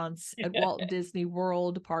restaurants at Walt Disney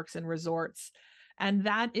World Parks and Resorts. And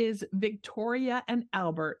that is Victoria and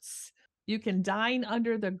Albert's. You can dine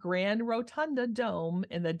under the Grand Rotunda Dome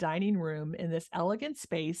in the dining room in this elegant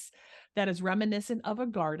space that is reminiscent of a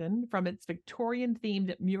garden, from its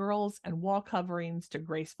Victorian-themed murals and wall coverings to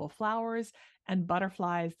graceful flowers and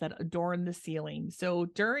butterflies that adorn the ceiling. So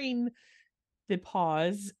during the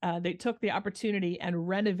pause, they took the opportunity and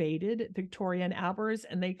renovated Victoria and Albert's,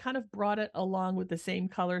 and they kind of brought it along with the same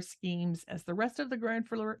color schemes as the rest of the Grand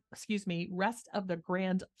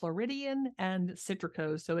Floridian and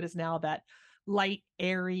Citrico. So it is now that light,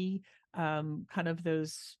 airy, kind of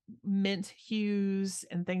those mint hues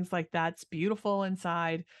and things like that. It's beautiful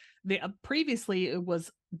inside. Previously it was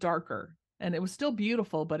darker, and it was still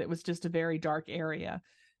beautiful, but it was just a very dark area.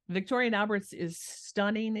 Victoria and Albert's is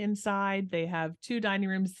stunning inside. They have two dining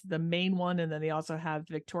rooms, the main one, and then they also have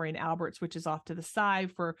Victoria and Albert's, which is off to the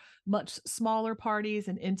side for much smaller parties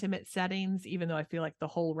and intimate settings, even though I feel like the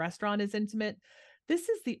whole restaurant is intimate. This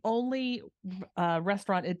is the only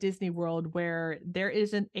restaurant at Disney World where there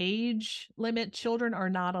is an age limit. Children are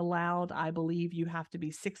not allowed. I believe you have to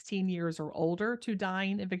be 16 years or older to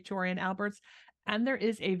dine at Victoria and Albert's. And there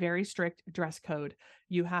is a very strict dress code.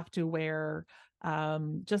 You have to wear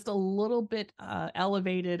just a little bit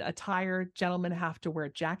elevated attire. Gentlemen have to wear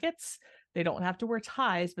jackets. They don't have to wear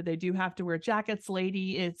ties, but they do have to wear jackets.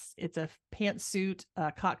 Lady, it's a pantsuit,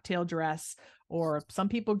 cocktail dress, or some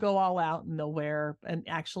people go all out and they'll wear an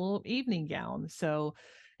actual evening gown. So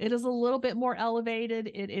it is a little bit more elevated.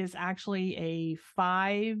 It is actually a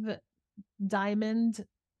 5-diamond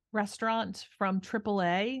restaurant from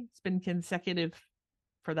AAA. It's been consecutive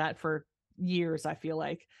for that for years, I feel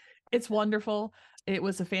like. It's wonderful. It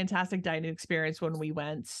was a fantastic dining experience when we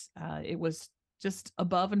went. It was just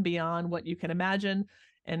above and beyond what you can imagine.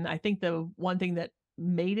 And I think the one thing that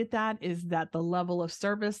made it that is that the level of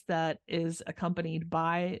service that is accompanied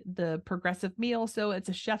by the progressive meal. So it's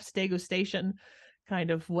a chef's degustation, kind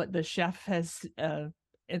of what the chef has been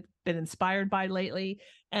inspired by lately.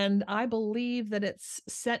 And I believe that it's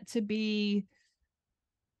set to be,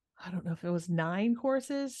 I don't know if it was 9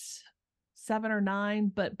 courses, 7 or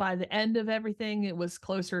 9, but by the end of everything, it was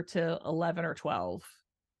closer to 11 or 12,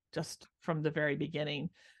 just from the very beginning.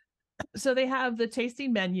 So they have the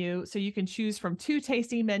tasting menu. So you can choose from 2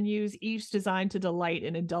 tasting menus, each designed to delight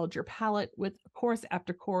and indulge your palate with course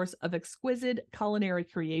after course of exquisite culinary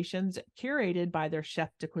creations curated by their chef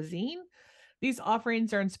de cuisine. These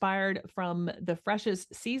offerings are inspired from the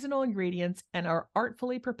freshest seasonal ingredients and are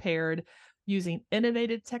artfully prepared using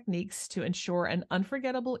innovative techniques to ensure an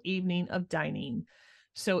unforgettable evening of dining.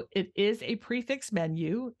 So it is a prefix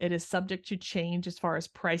menu. It is subject to change as far as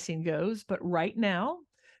pricing goes, but right now,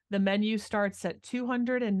 the menu starts at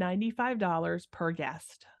 $295 per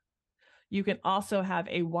guest. You can also have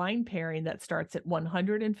a wine pairing that starts at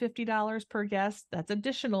 $150 per guest. That's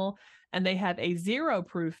additional. And they have a 0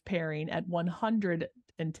 proof pairing at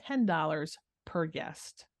 $110 per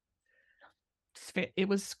guest. It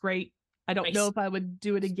was great. I don't know if I would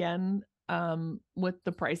do it again with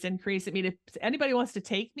the price increase. I mean, if anybody wants to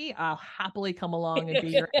take me, I'll happily come along and be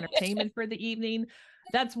your entertainment for the evening.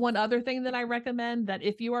 That's one other thing that I recommend, that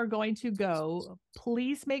if you are going to go,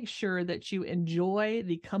 please make sure that you enjoy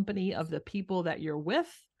the company of the people that you're with.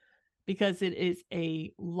 because it is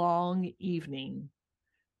a long evening.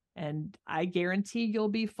 And I guarantee you'll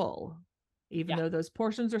be full. Even though those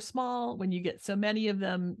portions are small, when you get so many of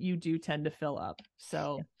them, you do tend to fill up.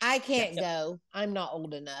 So I can't go. I'm not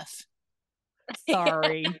old enough.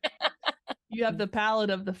 Sorry. You have the palate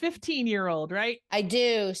of the 15-year-old, right? I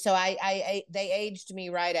do. So they aged me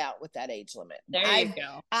right out with that age limit. There you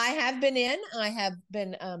go. I have been in.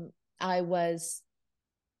 I was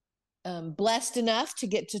blessed enough to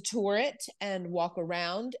get to tour it and walk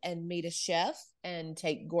around and meet a chef and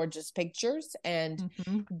take gorgeous pictures and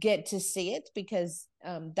get to see it, because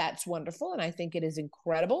that's wonderful. And I think it is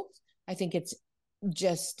incredible. I think it's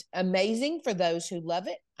just amazing for those who love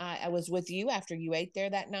it. I was with you after you ate there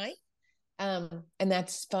that night. And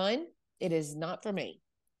that's fun. It is not for me.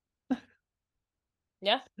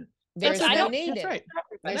 Yeah. There's no need in it.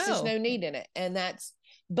 There's just no need in it. And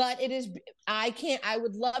but it is, I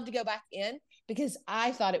would love to go back in, because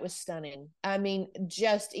I thought it was stunning. I mean,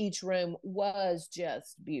 just each room was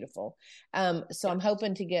just beautiful. So I'm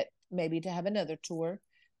hoping to maybe have another tour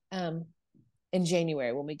in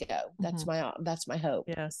January when we go. That's my hope.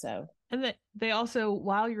 Yeah. So, and they also,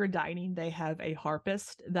 while you're dining, they have a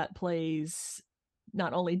harpist that plays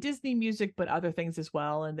not only Disney music, but other things as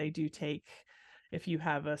well. And they do take, if you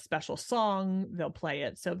have a special song, they'll play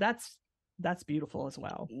it. So that's beautiful as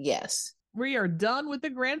well. Yes. We are done with the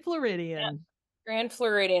Grand Floridian. Yeah. Grand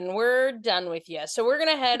Floridian, we're done with you. So we're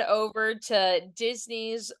going to head over to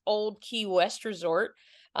Disney's Old Key West Resort.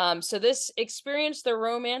 So this experienced the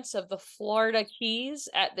romance of the Florida Keys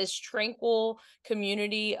at this tranquil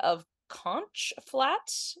community of Conch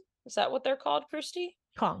Flats. Is that what they're called, Christy?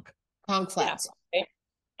 Conch Flats. Yeah.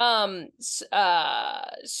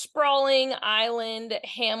 Sprawling island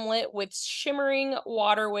hamlet with shimmering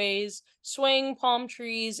waterways, swaying palm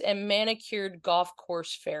trees, and manicured golf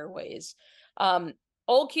course fairways.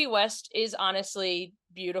 Old Key West is honestly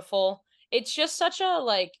beautiful. It's just such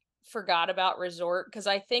a forgot about resort, because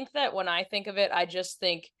I think that when I think of it, I just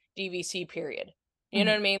think DVC, period. You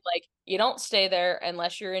know what I mean? Like, you don't stay there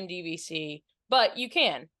unless you're in DVC, but you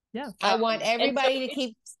can. Yeah. I want everybody to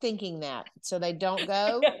keep thinking that, so they don't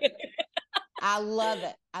go. I love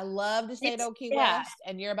it. I love to stay at Old Key West,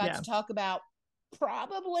 and you're about to talk about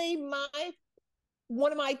probably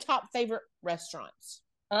one of my top favorite restaurants.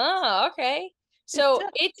 Oh, okay. So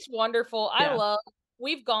it's wonderful.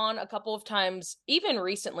 We've gone a couple of times, even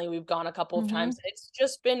recently we've gone a couple of times. It's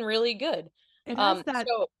just been really good. It has that,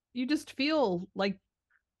 you just feel like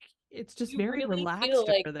it's just very really relaxed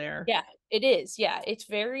over there. Yeah, it is. Yeah, it's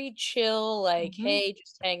very chill. Hey,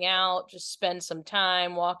 just hang out, just spend some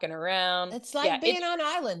time walking around. It's like being on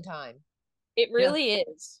island time. It really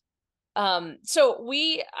is. So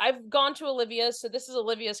I've gone to Olivia's. So this is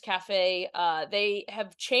Olivia's Cafe. They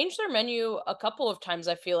have changed their menu a couple of times,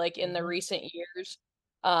 I feel like, in the recent years.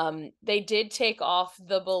 They did take off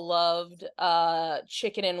the beloved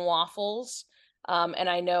chicken and waffles. And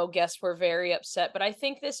I know guests were very upset, but I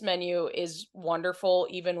think this menu is wonderful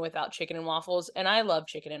even without chicken and waffles. And I love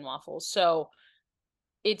chicken and waffles. So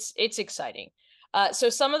it's exciting. So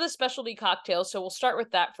some of the specialty cocktails. So we'll start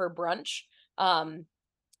with that for brunch.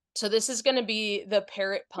 So this is going to be the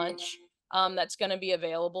Parrot Punch that's going to be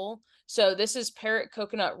available. So this is Parrot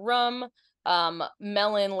coconut rum,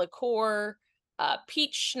 melon liqueur,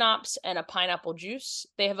 peach schnapps, and a pineapple juice.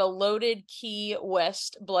 They have a loaded Key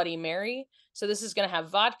West Bloody Mary. So this is going to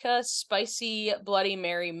have vodka, spicy Bloody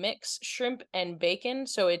Mary mix, shrimp, and bacon.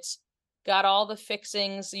 So it's got all the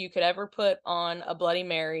fixings you could ever put on a Bloody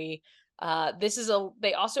Mary.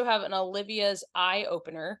 They also have an Olivia's Eye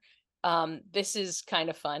Opener. This is kind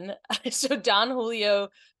of fun. So Don Julio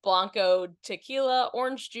Blanco tequila,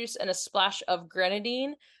 orange juice, and a splash of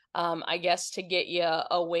grenadine. I guess to get you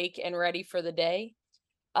awake and ready for the day.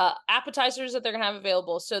 Appetizers that they're gonna have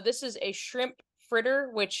available. So this is a shrimp fritter,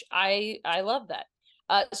 which I love that.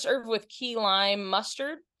 Served with key lime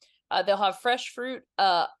mustard. They'll have fresh fruit,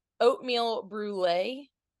 oatmeal brulee.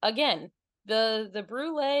 Again, the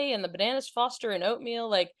brulee and the bananas Foster and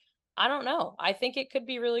oatmeal, I don't know. I think it could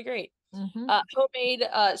be really great. Homemade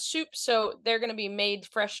soup. So they're going to be made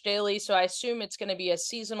fresh daily. So I assume it's going to be a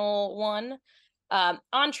seasonal one.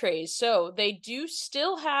 Entrees. So they do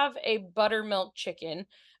still have a buttermilk chicken.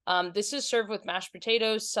 This is served with mashed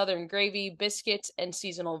potatoes, southern gravy, biscuits, and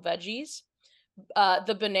seasonal veggies.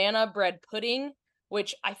 The banana bread pudding,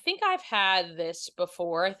 which I think I've had this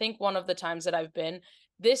before. I think one of the times that I've been.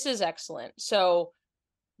 This is excellent. So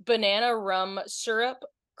banana rum syrup,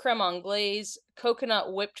 creme anglaise,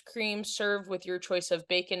 coconut whipped cream served with your choice of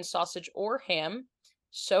bacon, sausage, or ham.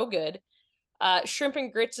 So good. Shrimp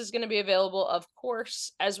and grits is going to be available, of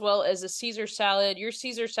course, as well as a Caesar salad. Your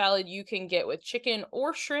Caesar salad you can get with chicken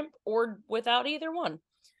or shrimp or without either one.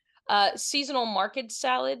 Seasonal market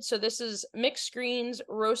salad. So this is mixed greens,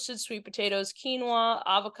 roasted sweet potatoes, quinoa,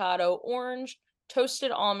 avocado, orange,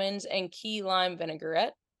 toasted almonds, and key lime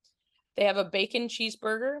vinaigrette. They have a bacon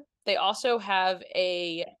cheeseburger. They also have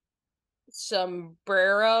a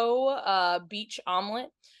sombrero beach omelet.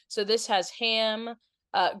 So this has ham,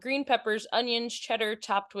 green peppers, onions, cheddar,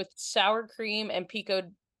 topped with sour cream and pico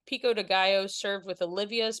de gallo, served with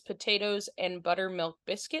Olivia's potatoes and buttermilk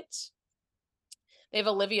biscuits. They have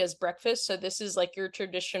Olivia's breakfast. So this is like your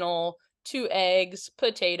traditional 2 eggs,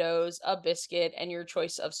 potatoes, a biscuit, and your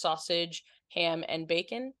choice of sausage, ham, and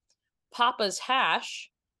bacon. Papa's hash.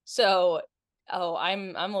 So,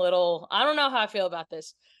 I'm a little, I don't know how I feel about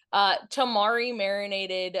this. Tamari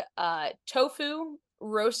marinated tofu,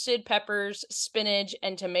 roasted peppers, spinach,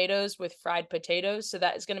 and tomatoes with fried potatoes. So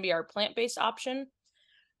that is going to be our plant-based option.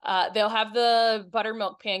 They'll have the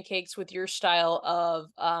buttermilk pancakes with your style of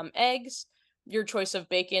eggs, your choice of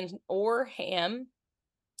bacon or ham,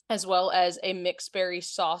 as well as a mixed berry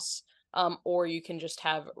sauce, or you can just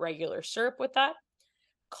have regular syrup with that.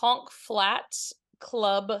 Conch Flats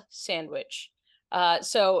Club Sandwich.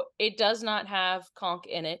 So it does not have conch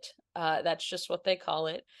in it. That's just what they call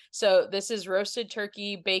it. So this is roasted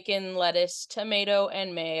turkey, bacon, lettuce, tomato,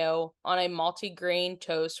 and mayo on a multi-grain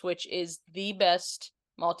toast, which is the best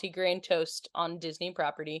multi-grain toast on Disney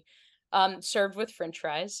property, served with French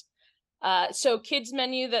fries. So kids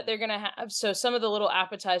menu that they're gonna have. So some of the little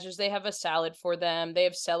appetizers, they have a salad for them. They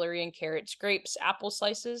have celery and carrots, grapes, apple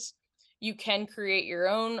slices. You can create your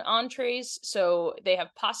own entrees. So they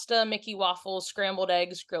have pasta, Mickey waffles, scrambled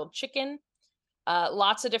eggs, grilled chicken.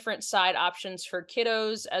 Lots of different side options for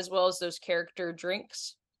kiddos, as well as those character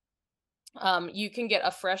drinks. You can get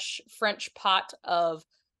a fresh French pot of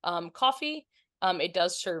coffee. It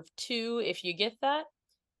does serve 2 if you get that.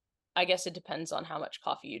 I guess it depends on how much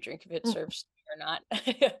coffee you drink, if it serves or not.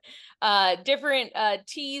 Different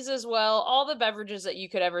teas as well, all the beverages that you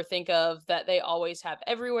could ever think of that they always have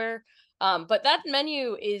everywhere. But that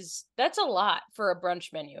menu that's a lot for a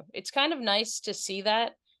brunch menu. It's kind of nice to see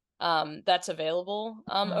that that's available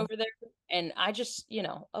over there. And I just,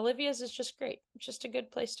 Olivia's is just great. It's just a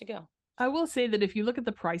good place to go. I will say that if you look at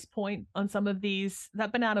the price point on some of these,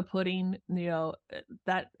 that banana pudding,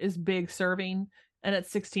 that is big serving, and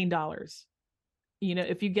it's $16.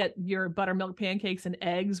 If you get your buttermilk pancakes and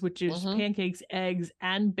eggs, which is pancakes, eggs,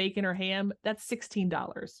 and bacon or ham, that's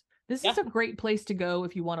 $16. This is a great place to go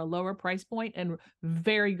if you want a lower price point and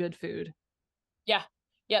very good food. Yeah.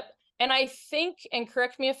 Yep. And I think, and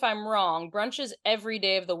correct me if I'm wrong, brunch is every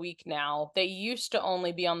day of the week now. They used to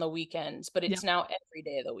only be on the weekends, but it's now every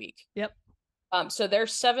day of the week. Yep. So they're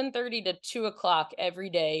 7:30 to 2:00 every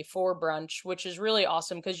day for brunch, which is really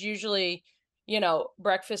awesome because usually,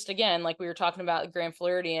 breakfast, again, like we were talking about at Grand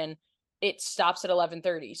Floridian, it stops at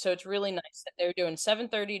 11:30. So it's really nice that they're doing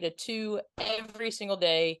 7:30 to 2 every single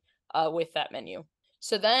day with that menu.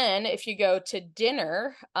 So then if you go to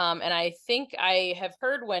dinner, and I think I have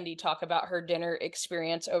heard Wendy talk about her dinner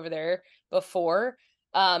experience over there before,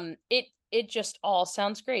 it just all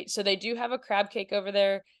sounds great. So they do have a crab cake over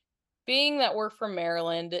there. Being that we're from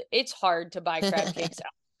Maryland, it's hard to buy crab cakes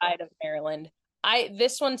outside of Maryland.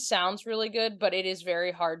 This one sounds really good, but it is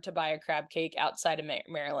very hard to buy a crab cake outside of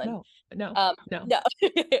Maryland. No.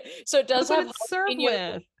 So it does have it's served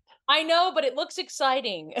with. I know, but it looks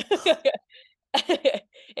exciting.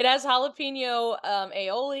 It has jalapeno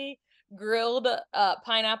aioli, grilled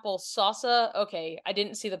pineapple salsa. Okay, I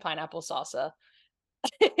didn't see the pineapple salsa.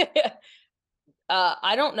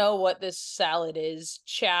 I don't know what this salad is.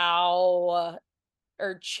 Chayote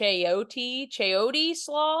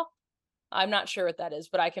slaw. I'm not sure what that is,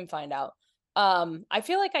 but I can find out. I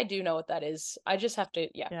feel like I do know what that is. I just have to,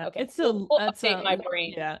 okay. We'll update my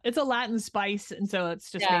brain. Yeah, it's a Latin spice, and so it's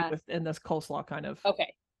just made in this coleslaw kind of.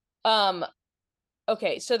 Okay.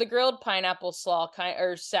 Okay, so the grilled pineapple slaw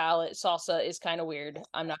salad salsa is kind of weird.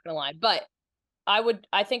 I'm not gonna lie, but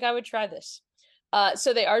I think I would try this.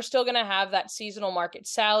 So they are still gonna have that seasonal market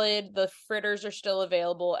salad. The fritters are still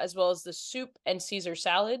available, as well as the soup and Caesar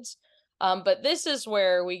salads. But this is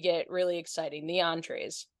where we get really exciting, the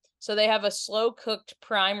entrees. So they have a slow cooked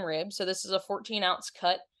prime rib. So this is a 14-ounce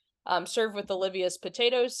cut, served with Olivia's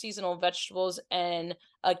potatoes, seasonal vegetables, and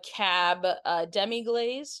a cab demi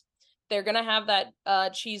glaze. They're going to have that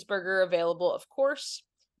cheeseburger available, of course.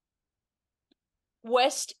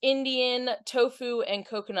 West Indian tofu and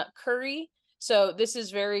coconut curry. So this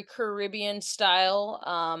is very Caribbean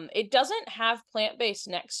style. It doesn't have plant-based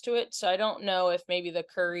next to it, so I don't know if maybe the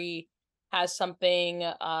curry has something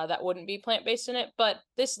that wouldn't be plant-based in it, but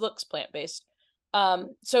this looks plant-based.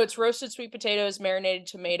 So it's roasted sweet potatoes, marinated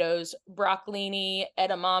tomatoes, broccolini,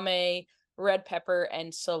 edamame, red pepper,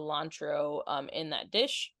 and cilantro in that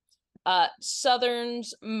dish.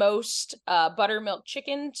 Southern's most buttermilk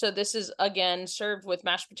chicken. So this is again served with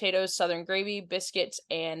mashed potatoes, southern gravy, biscuits,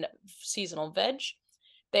 and seasonal veg.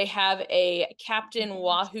 They have a Captain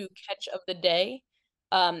Wahoo catch of the day.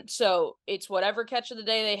 So it's whatever catch of the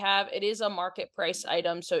day they have. It is a market price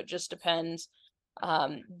item, so it just depends.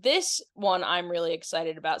 This one I'm really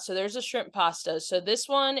excited about. So there's a shrimp pasta. So this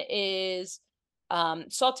one is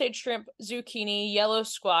sauteed shrimp, zucchini, yellow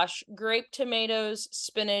squash, grape tomatoes,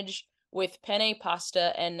 spinach with penne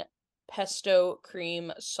pasta and pesto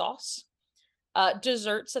cream sauce.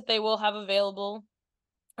 Desserts that they will have available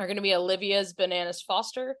are going to be Olivia's Bananas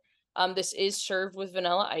Foster. This is served with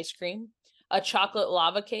vanilla ice cream. A chocolate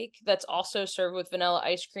lava cake that's also served with vanilla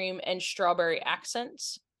ice cream and strawberry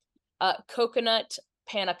accents. Coconut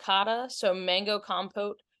panna cotta, so mango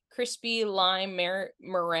compote, crispy lime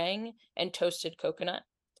meringue, and toasted coconut.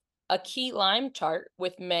 A key lime tart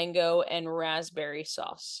with mango and raspberry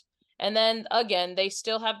sauce. And then again, they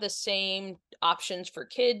still have the same options for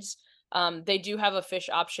kids. They do have a fish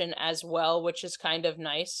option as well, which is kind of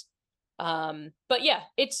nice. But yeah,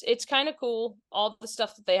 it's kind of cool. All the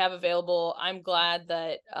stuff that they have available. I'm glad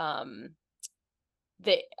that I'm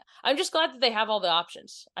just glad that they have all the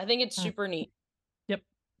options. I think it's super neat. Yep.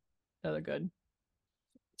 No, they're good.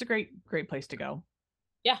 It's a great place to go.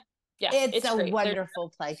 Yeah. Yeah. It's a great.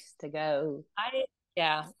 wonderful place to go.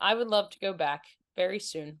 I would love to go back very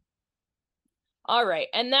soon. All right,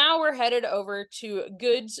 and now we're headed over to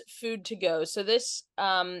Goods Food to Go. So this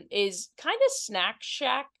is kind of snack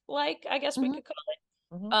shack like, I guess we could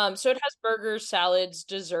call it. So it has burgers, salads,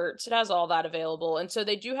 desserts. It has all that available. And so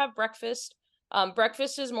they do have breakfast.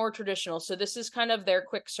 Breakfast is more traditional. So this is kind of their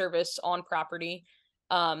quick service on property.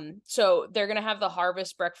 So they're going to have the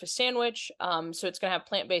Harvest breakfast sandwich. So it's going to have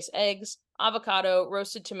plant-based eggs, avocado,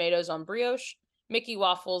 roasted tomatoes on brioche, Mickey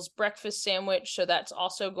waffles, breakfast sandwich. So that's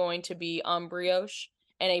also going to be on brioche,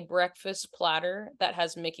 and a breakfast platter that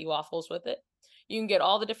has Mickey waffles with it. You can get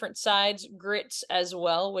all the different sides, grits as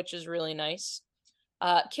well, which is really nice.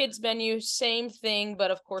 Kids menu, same thing,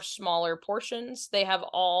 but of course smaller portions. They have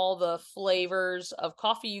all the flavors of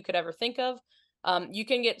coffee you could ever think of. You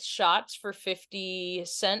can get shots for 50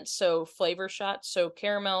 cents, so flavor shots, so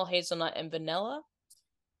caramel, hazelnut, and vanilla.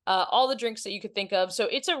 All the drinks that you could think of. So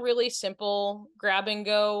it's a really simple grab and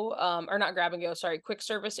go, or not grab and go, sorry, quick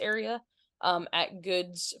service area at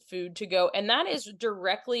Goods Food to Go. And that is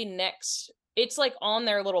directly next, it's like on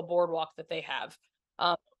their little boardwalk that they have.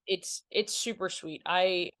 It's super sweet.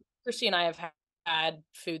 Christy and I have had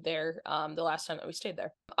food there the last time that we stayed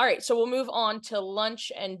there. All right, so we'll move on to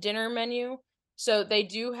lunch and dinner menu. So they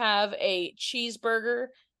do have a cheeseburger.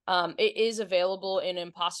 It is available in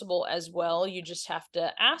Impossible as well. You just have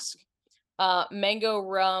to ask. Mango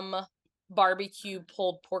rum barbecue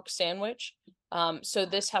pulled pork sandwich. So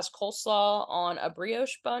this has coleslaw on a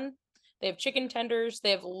brioche bun. They have chicken tenders.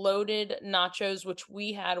 They have loaded nachos, which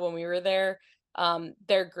we had when we were there.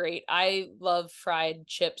 They're great. I love fried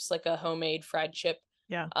chips, like a homemade fried chip.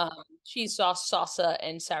 Yeah. Cheese sauce, salsa,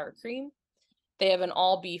 and sour cream. They have an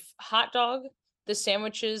all beef hot dog. The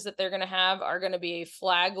sandwiches that they're going to have are going to be a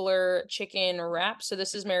Flagler chicken wrap. So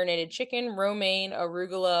this is marinated chicken, romaine,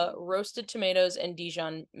 arugula, roasted tomatoes, and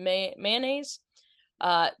Dijon mayonnaise.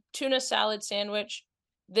 Tuna salad sandwich.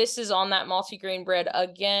 This is on that multigrain bread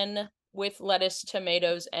again with lettuce,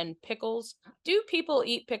 tomatoes, and pickles. Do people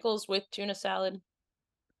eat pickles with tuna salad?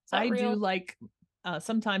 I do like,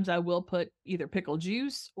 sometimes I will put either pickle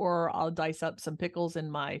juice or I'll dice up some pickles in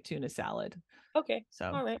my tuna salad. Okay.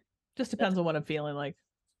 So all right. Just depends on what I'm feeling like.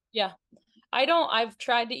 Yeah. I've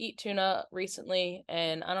tried to eat tuna recently,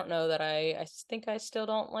 and I don't know that I think I still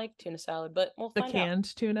don't like tuna salad, but we'll find out. The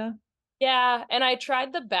canned tuna? Yeah, and I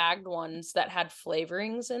tried the bagged ones that had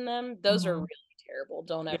flavorings in them. Those are really terrible.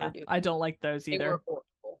 Don't ever do that. I don't like those either. They were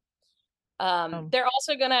horrible. They're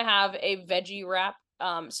also going to have a veggie wrap.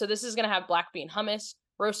 So this is going to have black bean hummus,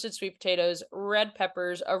 roasted sweet potatoes, red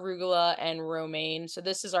peppers, arugula, and romaine. So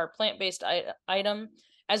this is our plant-based item,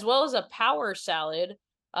 as well as a power salad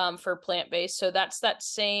for plant-based. So that's that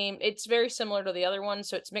same, it's very similar to the other one.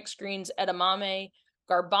 So it's mixed greens, edamame,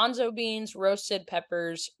 garbanzo beans, roasted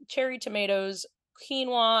peppers, cherry tomatoes,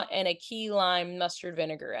 quinoa, and a key lime mustard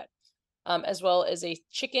vinaigrette, as well as a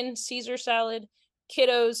chicken Caesar salad.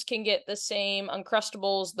 Kiddos can get the same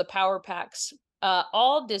Uncrustables, the power packs.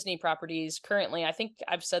 All Disney properties currently, I think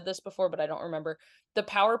I've said this before, but I don't remember. The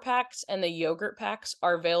power packs and the yogurt packs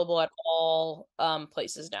are available at all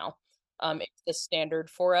places now. It's the standard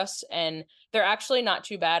for us, and they're actually not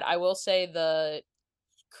too bad. I will say the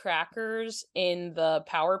crackers in the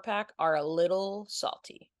power pack are a little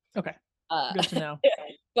salty. Okay. Uh, Good to know.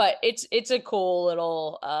 but it's a cool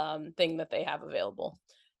little thing that they have available.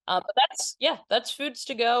 But that's foods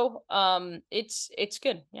to go. It's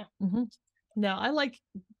good. Yeah. Mm-hmm. No,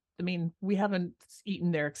 we haven't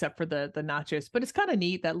eaten there except for the nachos, but it's kind of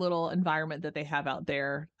neat, that little environment that they have out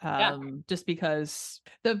there. Just because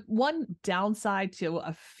the one downside to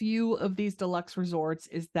a few of these deluxe resorts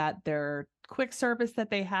is that their quick service that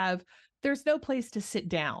they have, there's no place to sit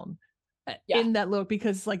down in that little,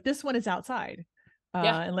 because like this one is outside.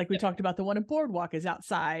 And like we talked about, the one in Boardwalk is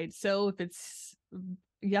outside. So if it's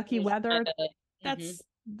yucky weather, that's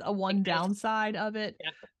a one downside of it.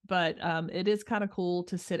 But it is kind of cool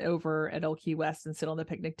to sit over at Old Key West and sit on the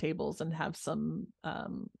picnic tables and have some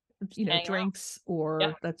drinks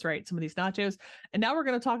or that's right, some of these nachos. And now we're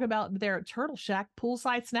going to talk about their Turtle Shack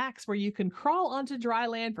poolside snacks, where you can crawl onto dry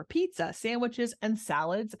land for pizza, sandwiches, and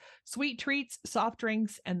salads. Sweet treats, soft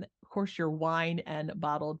drinks, and of course your wine and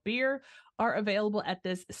bottled beer are available at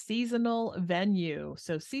this seasonal venue.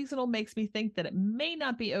 So seasonal makes me think that it may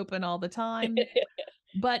not be open all the time.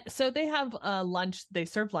 But so they have lunch, they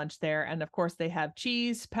serve lunch there. And of course, they have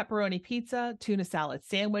cheese, pepperoni pizza, tuna salad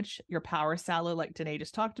sandwich, your power salad, like Danae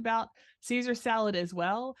just talked about, Caesar salad as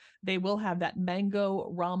well. They will have that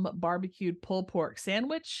mango rum barbecued pulled pork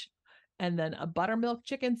sandwich, and then a buttermilk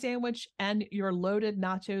chicken sandwich, and your loaded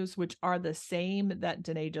nachos, which are the same that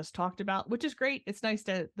Danae just talked about, which is great. It's nice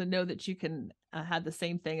to know that you can have the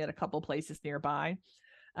same thing at a couple places nearby.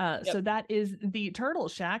 So that is the Turtle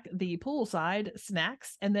Shack, the poolside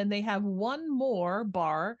snacks. And then they have one more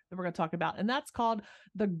bar that we're going to talk about, and that's called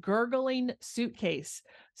the Gurgling Suitcase.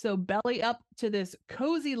 So belly up to this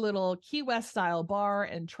cozy little Key West style bar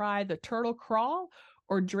and try the turtle crawl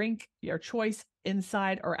or drink your choice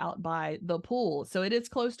inside or out by the pool. So it is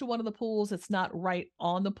close to one of the pools. It's not right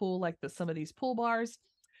on the pool like some of these pool bars.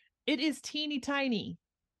 It is teeny tiny.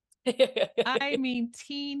 I mean,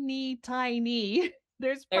 teeny tiny.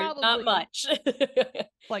 There's probably not much.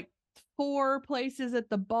 like 4 places at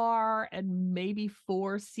the bar and maybe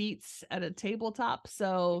 4 seats at a tabletop.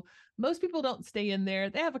 So most people don't stay in there.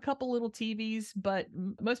 They have a couple little TVs, but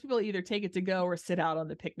most people either take it to go or sit out on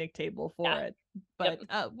the picnic table for it. But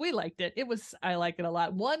we liked it. I like it a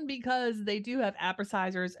lot. One, because they do have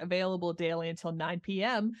appetizers available daily until 9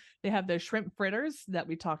 p.m. They have those shrimp fritters that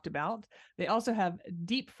we talked about. They also have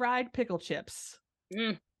deep fried pickle chips.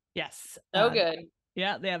 Yes. So good.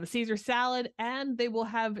 Yeah, they have a Caesar salad, and they will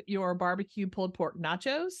have your barbecue pulled pork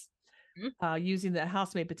nachos using the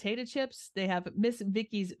house-made potato chips. They have Miss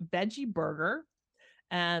Vicky's veggie burger,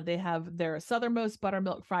 and they have their Southernmost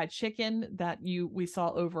buttermilk fried chicken that we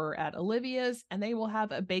saw over at Olivia's, and they will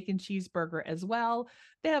have a bacon cheeseburger as well.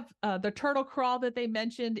 They have the turtle crawl that they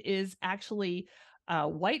mentioned is actually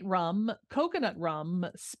white rum, coconut rum,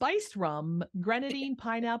 spiced rum, grenadine,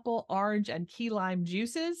 pineapple, orange, and key lime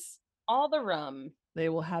juices. All the rum. They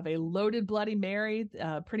will have a loaded Bloody Mary,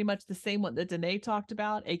 pretty much the same one that Danae talked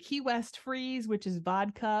about. A Key West Freeze, which is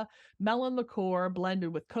vodka, melon liqueur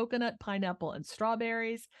blended with coconut, pineapple, and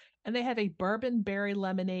strawberries. And they have a bourbon berry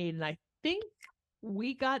lemonade. And I think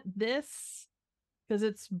we got this because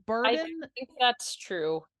it's bourbon. I think that's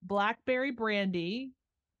true. Blackberry brandy,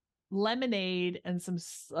 lemonade, and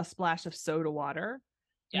a splash of soda water.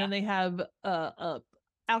 And then they have a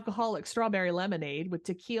alcoholic strawberry lemonade with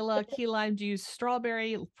tequila, key lime juice,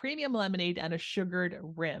 strawberry, premium lemonade, and a sugared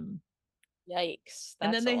rim. Yikes.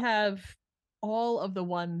 And then they have all of the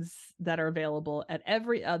ones that are available at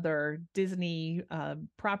every other Disney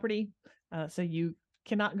property. So you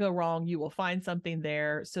cannot go wrong. You will find something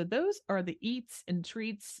there. So those are the eats and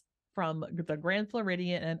treats from the Grand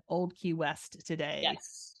Floridian and Old Key West today.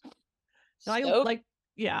 Yes. Now,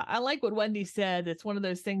 I like what Wendy said. It's one of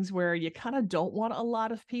those things where you kind of don't want a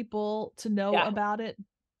lot of people to know about it,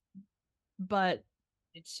 but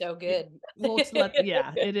it's so good.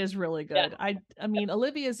 It is really good. I mean,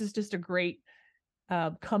 Olivia's is just a great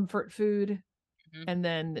comfort food. And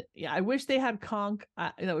then, I wish they had conch.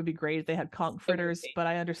 That would be great if they had conch fritters, but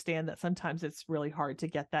I understand that sometimes it's really hard to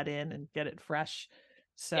get that in and get it fresh.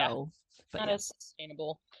 So, not as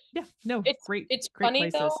sustainable. Yeah, no, it's great. It's great funny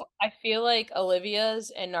places. though. I feel like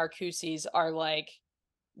Olivia's and Narcoossee's are like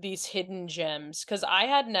these hidden gems, because I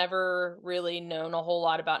had never really known a whole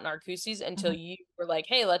lot about Narcoossee's until you were like,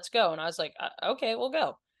 "Hey, let's go," and I was like, "Okay, we'll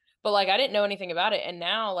go." But like, I didn't know anything about it, and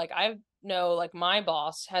now like I know, like my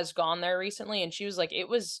boss has gone there recently, and she was like, it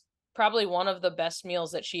was probably one of the best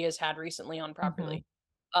meals that she has had recently on properly.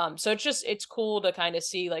 So it's cool to kind of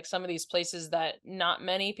see like some of these places that not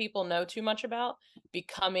many people know too much about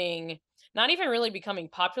becoming, not even really becoming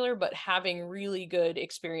popular, but having really good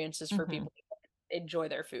experiences for people to enjoy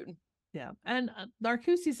their food. Yeah. And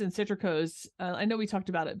Narcoossee's and Citrico's, I know we talked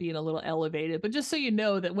about it being a little elevated, but just so you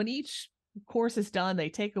know that when each course is done, they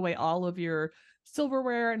take away all of your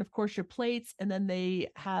silverware and, of course, your plates, and then they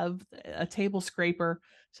have a table scraper.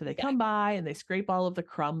 So they come by and they scrape all of the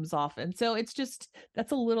crumbs off. And so it's just,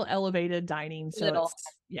 that's a little elevated dining. So Little. it's,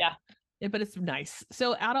 yeah, but it's nice.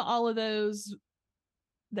 So out of all of those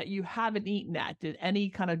that you haven't eaten at, did any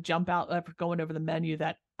kind of jump out after going over the menu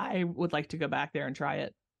that I would like to go back there and try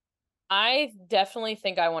it? I definitely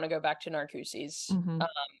think I want to go back to Narcoossee's.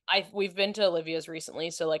 We've been to Olivia's recently,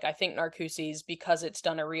 so like I think Narcoossee's, because it's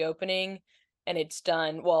done a reopening and it's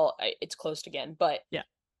done well, it's closed again, but yeah,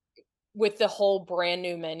 with the whole brand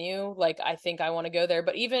new menu, like I think I want to go there.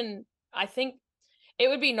 But even I think it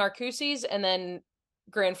would be Narcoossee's and then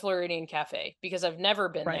Grand Floridian Cafe, because I've never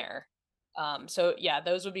been there. So yeah,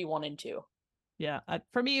 those would be 1 and 2. Yeah,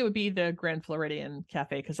 for me it would be the Grand Floridian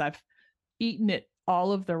Cafe because I've eaten it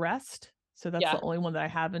all of the rest. So that's the only one that I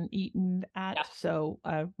haven't eaten at. Yeah. So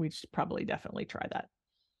we should probably definitely try that.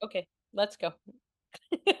 Okay, let's go.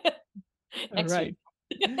 All right.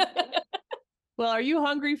 Well, are you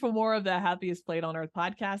hungry for more of the Happiest Plate on Earth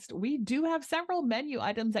podcast? We do have several menu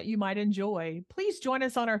items that you might enjoy. Please join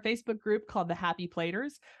us on our Facebook group called the Happy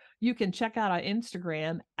Platers. You can check out our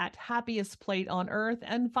Instagram at Happiest Plate on Earth.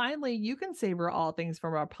 And finally, you can savor all things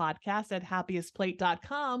from our podcast at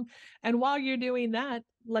happiestplate.com. And while you're doing that,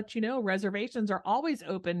 let you know reservations are always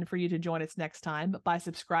open for you to join us next time by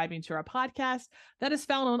subscribing to our podcast. That is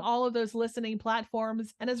found on all of those listening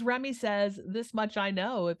platforms. And as Remy says, this much I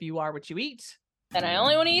know: if you are what you eat, then I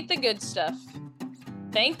only want to eat the good stuff.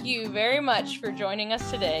 Thank you very much for joining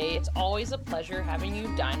us today. It's always a pleasure having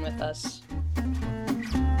you dine with us.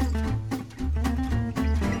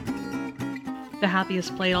 The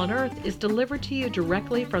Happiest Plate on Earth is delivered to you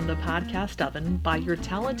directly from the podcast oven by your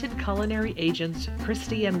talented culinary agents,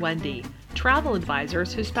 Christy and Wendy, travel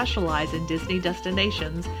advisors who specialize in Disney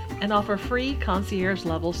destinations and offer free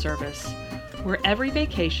concierge-level service, where every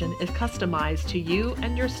vacation is customized to you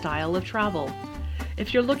and your style of travel.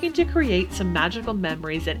 If you're looking to create some magical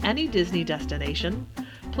memories at any Disney destination,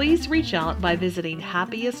 please reach out by visiting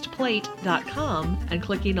happiestplate.com and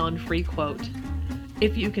clicking on Free Quote.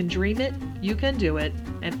 If you can dream it, you can do it,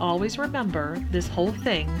 and always remember, this whole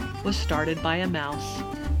thing was started by a mouse.